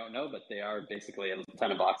actually don't know, but they are basically a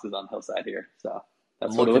ton of boxes on the hillside here, so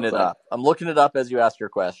that's I'm what it looking looks it like. up. I'm looking it up as you ask your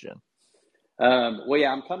question. Well,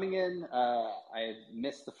 yeah, I'm coming in. I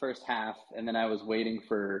missed the first half, and then I was waiting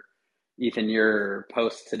for Ethan, your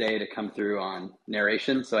post today to come through on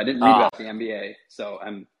narration, so I didn't read about the NBA, so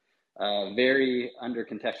I'm very under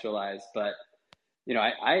contextualized, but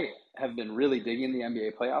I have been really digging the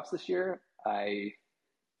NBA playoffs this year. I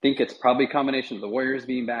think it's probably a combination of the Warriors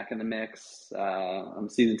being back in the mix. I'm a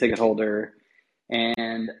season ticket holder,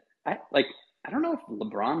 and I don't know if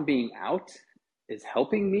LeBron being out is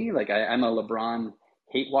helping me. Like I'm a LeBron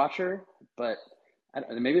hate watcher, but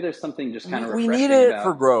maybe there's something just kind of We refreshing needed it about.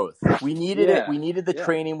 for growth. We needed it. We needed the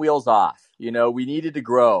training wheels off. We needed to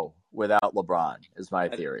grow without LeBron, is my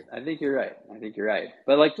theory. I think you're right.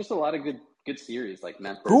 But just a lot of good series like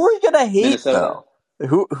Memphis. Who are you gonna hate, Minnesota.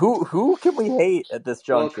 though? Who can we hate at this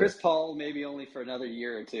juncture? Well, Chris Paul maybe only for another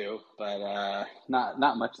year or two, but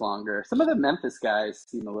not much longer. Some of the Memphis guys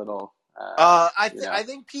seem a little. I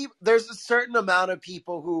think there's a certain amount of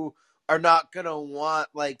people who are not gonna want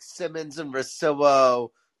like Simmons and Russillo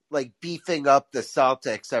like beefing up the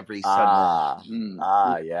Celtics every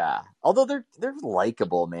Sunday. Yeah. Although they're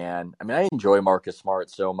likable, man. I mean, I enjoy Marcus Smart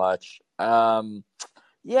so much.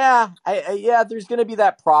 Yeah, there's going to be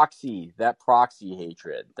that proxy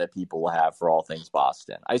hatred that people will have for all things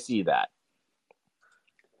Boston. I see that.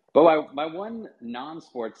 But my one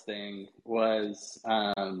non-sports thing was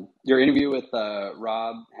your interview with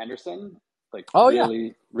Rob Henderson.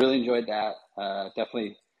 Really enjoyed that.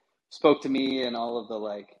 Definitely spoke to me and all of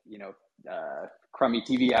the crummy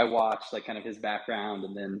TV I watched, like kind of his background,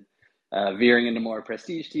 and then veering into more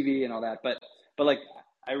prestige TV and all that. But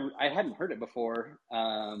I hadn't heard it before,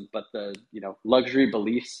 but the luxury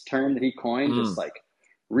beliefs term that he coined just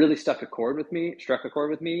really struck a chord with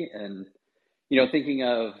me, and thinking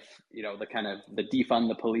of the kind of the defund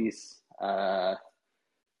the police,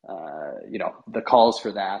 the calls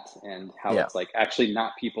for that, and how it's actually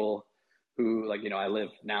not people who I live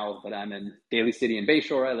now that I'm in Daly City and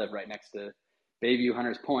Bayshore. I live right next to Bayview,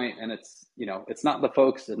 Hunters Point, and it's not the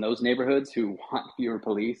folks in those neighborhoods who want fewer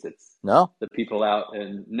police. It's the people out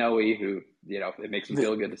in Noe who it makes them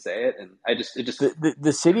feel good to say it, and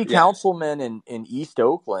the city councilman in East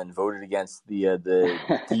Oakland voted against the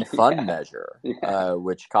defund measure,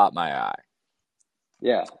 which caught my eye.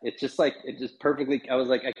 Yeah, it just perfectly. I was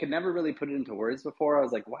like, I could never really put it into words before. I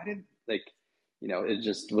was like, why did it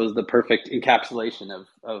just was the perfect encapsulation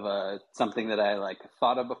of something that I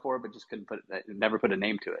thought of before, but just never put a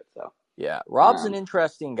name to it. So yeah, Rob's an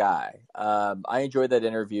interesting guy. I enjoyed that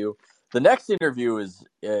interview. The next interview is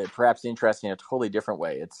perhaps interesting in a totally different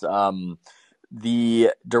way. It's the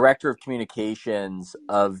director of communications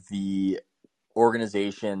of the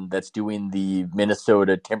organization that's doing the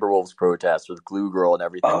Minnesota Timberwolves protest with Glue Girl and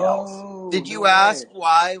everything else. Oh, Did no you ask way.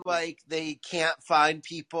 why, like, they can't find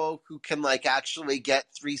people who can, like, actually get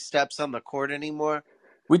 3 steps on the court anymore?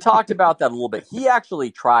 We talked about that a little bit. He actually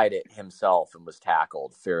tried it himself and was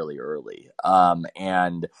tackled fairly early.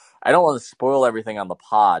 And I don't want to spoil everything on the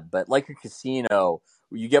pod, but like a casino,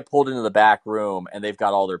 you get pulled into the back room and they've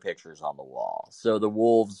got all their pictures on the wall. So the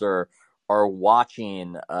Wolves are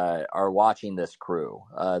watching this crew.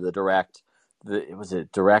 It was a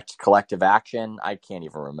direct collective action. I can't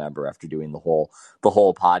even remember after doing the whole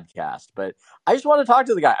podcast, but I just want to talk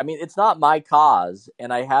to the guy. I mean, it's not my cause,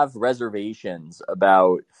 and I have reservations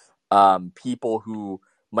about people who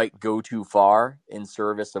might go too far in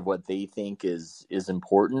service of what they think is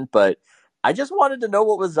important. But I just wanted to know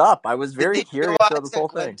what was up. I was Did very they curious about realize this that whole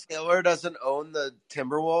Glenn thing. Taylor doesn't own the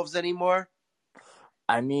Timberwolves anymore?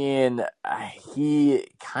 I mean, he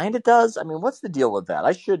kind of does. I mean, what's the deal with that?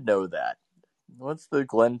 I should know that. What's the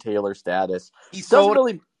Glenn Taylor status? He Doesn't sold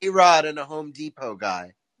really. A-Rod and a Home Depot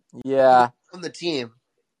guy. He Yeah. doesn't own the team.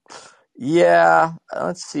 Yeah,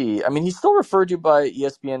 let's see. I mean, he's still referred to by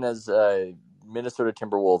ESPN as Minnesota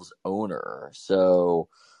Timberwolves owner. So,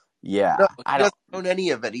 yeah, No, I he don't. doesn't own any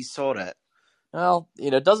of it. He sold it. Well,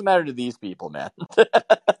 it doesn't matter to these people, man.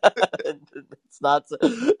 It's not.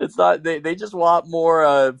 It's not. They just want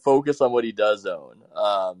more focus on what he does own.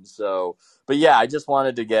 But yeah, I just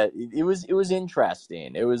wanted to get. It was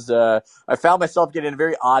interesting. It was. I found myself getting a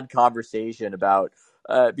very odd conversation about.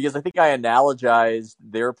 Because I think I analogized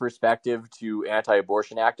their perspective to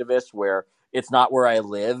anti-abortion activists, where it's not where I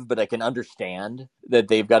live, but I can understand that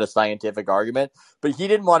they've got a scientific argument. But he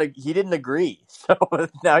didn't want to. He didn't agree. So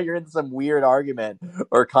now you're in some weird argument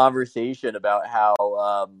or conversation about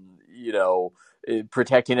how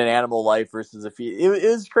protecting an animal life versus a feed. It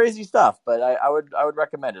is crazy stuff, but I would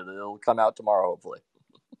recommend it. It'll come out tomorrow, hopefully.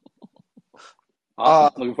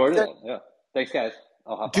 Awesome. Looking forward to Ethan, that. Yeah. Thanks, guys.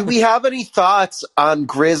 I'll hop do off. we have any thoughts on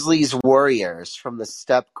Grizzlies Warriors from the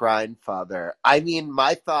Step Grindfather? I mean,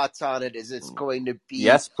 my thoughts on it is it's going to be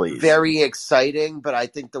Yes, please. very exciting, but I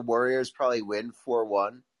think the Warriors probably win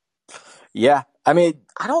 4-1. Yeah, I mean,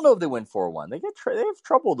 I don't know if they win 4-1. They have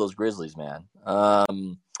trouble with those Grizzlies, man.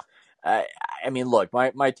 I, I mean, look,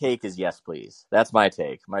 my take is yes, please. That's my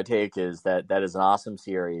take. My take is that is an awesome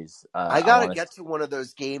series. I I got to want to. get to one of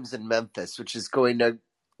those games in Memphis, which is going to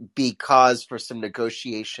be cause for some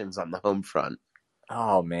negotiations on the home front.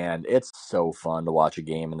 Oh man, it's so fun to watch a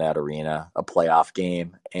game in that arena, a playoff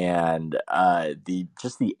game, and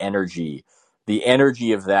the energy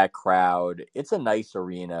of that crowd. It's a nice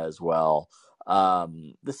arena as well.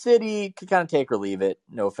 The city could kind of take or leave it.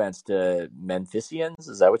 No offense to Memphisians,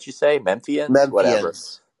 is that what you say? Memphians, whatever.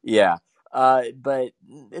 Memphians. Yeah, but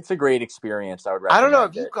it's a great experience. I would I don't know.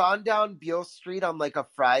 recommend Have you it. gone down Beale Street on like a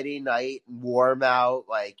Friday night, warm out,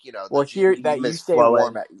 like, the Well, here that game you is say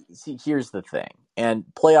warm. flowing? See, here's the thing, and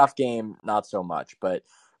playoff game not so much, but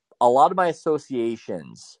a lot of my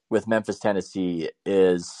associations with Memphis, Tennessee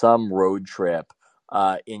is some road trip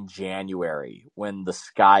in January when the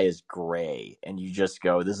sky is gray and you just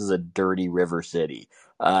go, this is a dirty river city,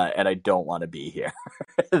 and I don't want to be here.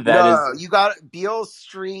 That is No, you got Beale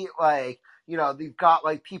Street, like, they've got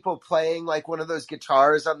like people playing like one of those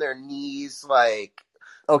guitars on their knees, like,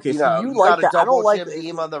 okay. See, you you got like a that. I don't double like. Jim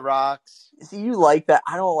Beam on the rocks. See, you like that.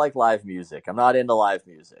 I don't like live music. I'm not into live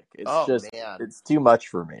music. Oh man. It's too much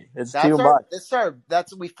for me. It's too much.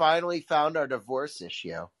 We finally found our divorce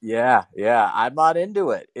issue. Yeah, I'm not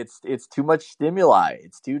into it. It's too much stimuli.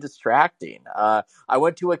 It's too distracting. I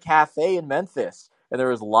went to a cafe in Memphis and there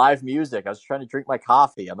was live music. I was trying to drink my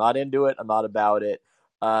coffee. I'm not into it. I'm not about it.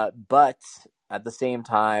 But at the same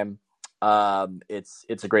time,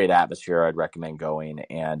 it's a great atmosphere. I'd recommend going,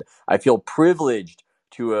 and I feel privileged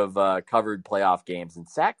to have covered playoff games and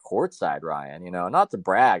sat courtside, Ryan. Not to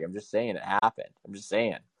brag. I'm just saying it happened. I'm just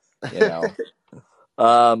saying, you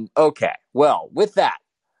know. Okay. Well, with that,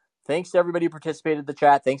 thanks to everybody who participated in the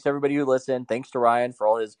chat. Thanks to everybody who listened. Thanks to Ryan for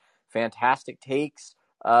all his fantastic takes.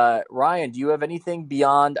 Ryan, do you have anything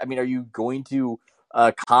beyond? I mean, are you going to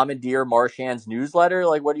commandeer Marshan's newsletter?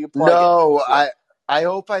 Like, what are you plugging? No, I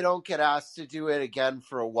hope I don't get asked to do it again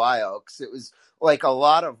for a while, because it was like a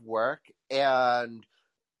lot of work, and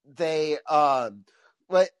they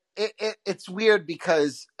but it's weird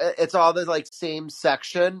because it's all the like same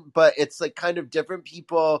section, but it's like kind of different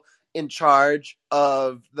people in charge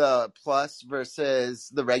of the plus versus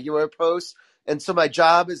the regular posts. And so my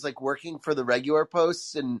job is like working for the regular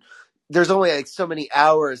posts and there's only like so many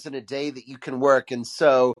hours in a day that you can work, and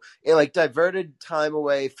so it like diverted time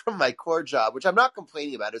away from my core job, which I'm not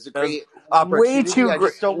complaining about. It's a great Way opportunity. too I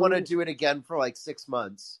just don't want to do it again for like 6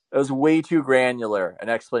 months. It was way too granular an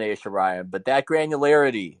explanation, Ryan, but that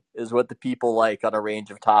granularity is what the people like on a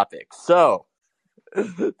range of topics. So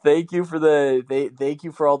thank you for thank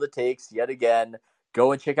you for all the takes yet again.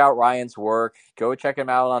 Go and check out Ryan's work. Go check him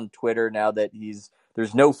out on Twitter now that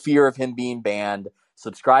there's no fear of him being banned.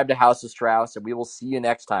 Subscribe to House of Strauss, and we will see you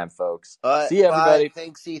next time, folks. See you, everybody. Bye.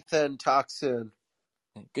 Thanks, Ethan. Talk soon.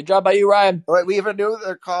 Good job by you, Ryan. Wait, we have a new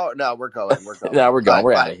call. No, we're going. Now we're going. Bye,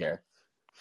 we're bye. out of here.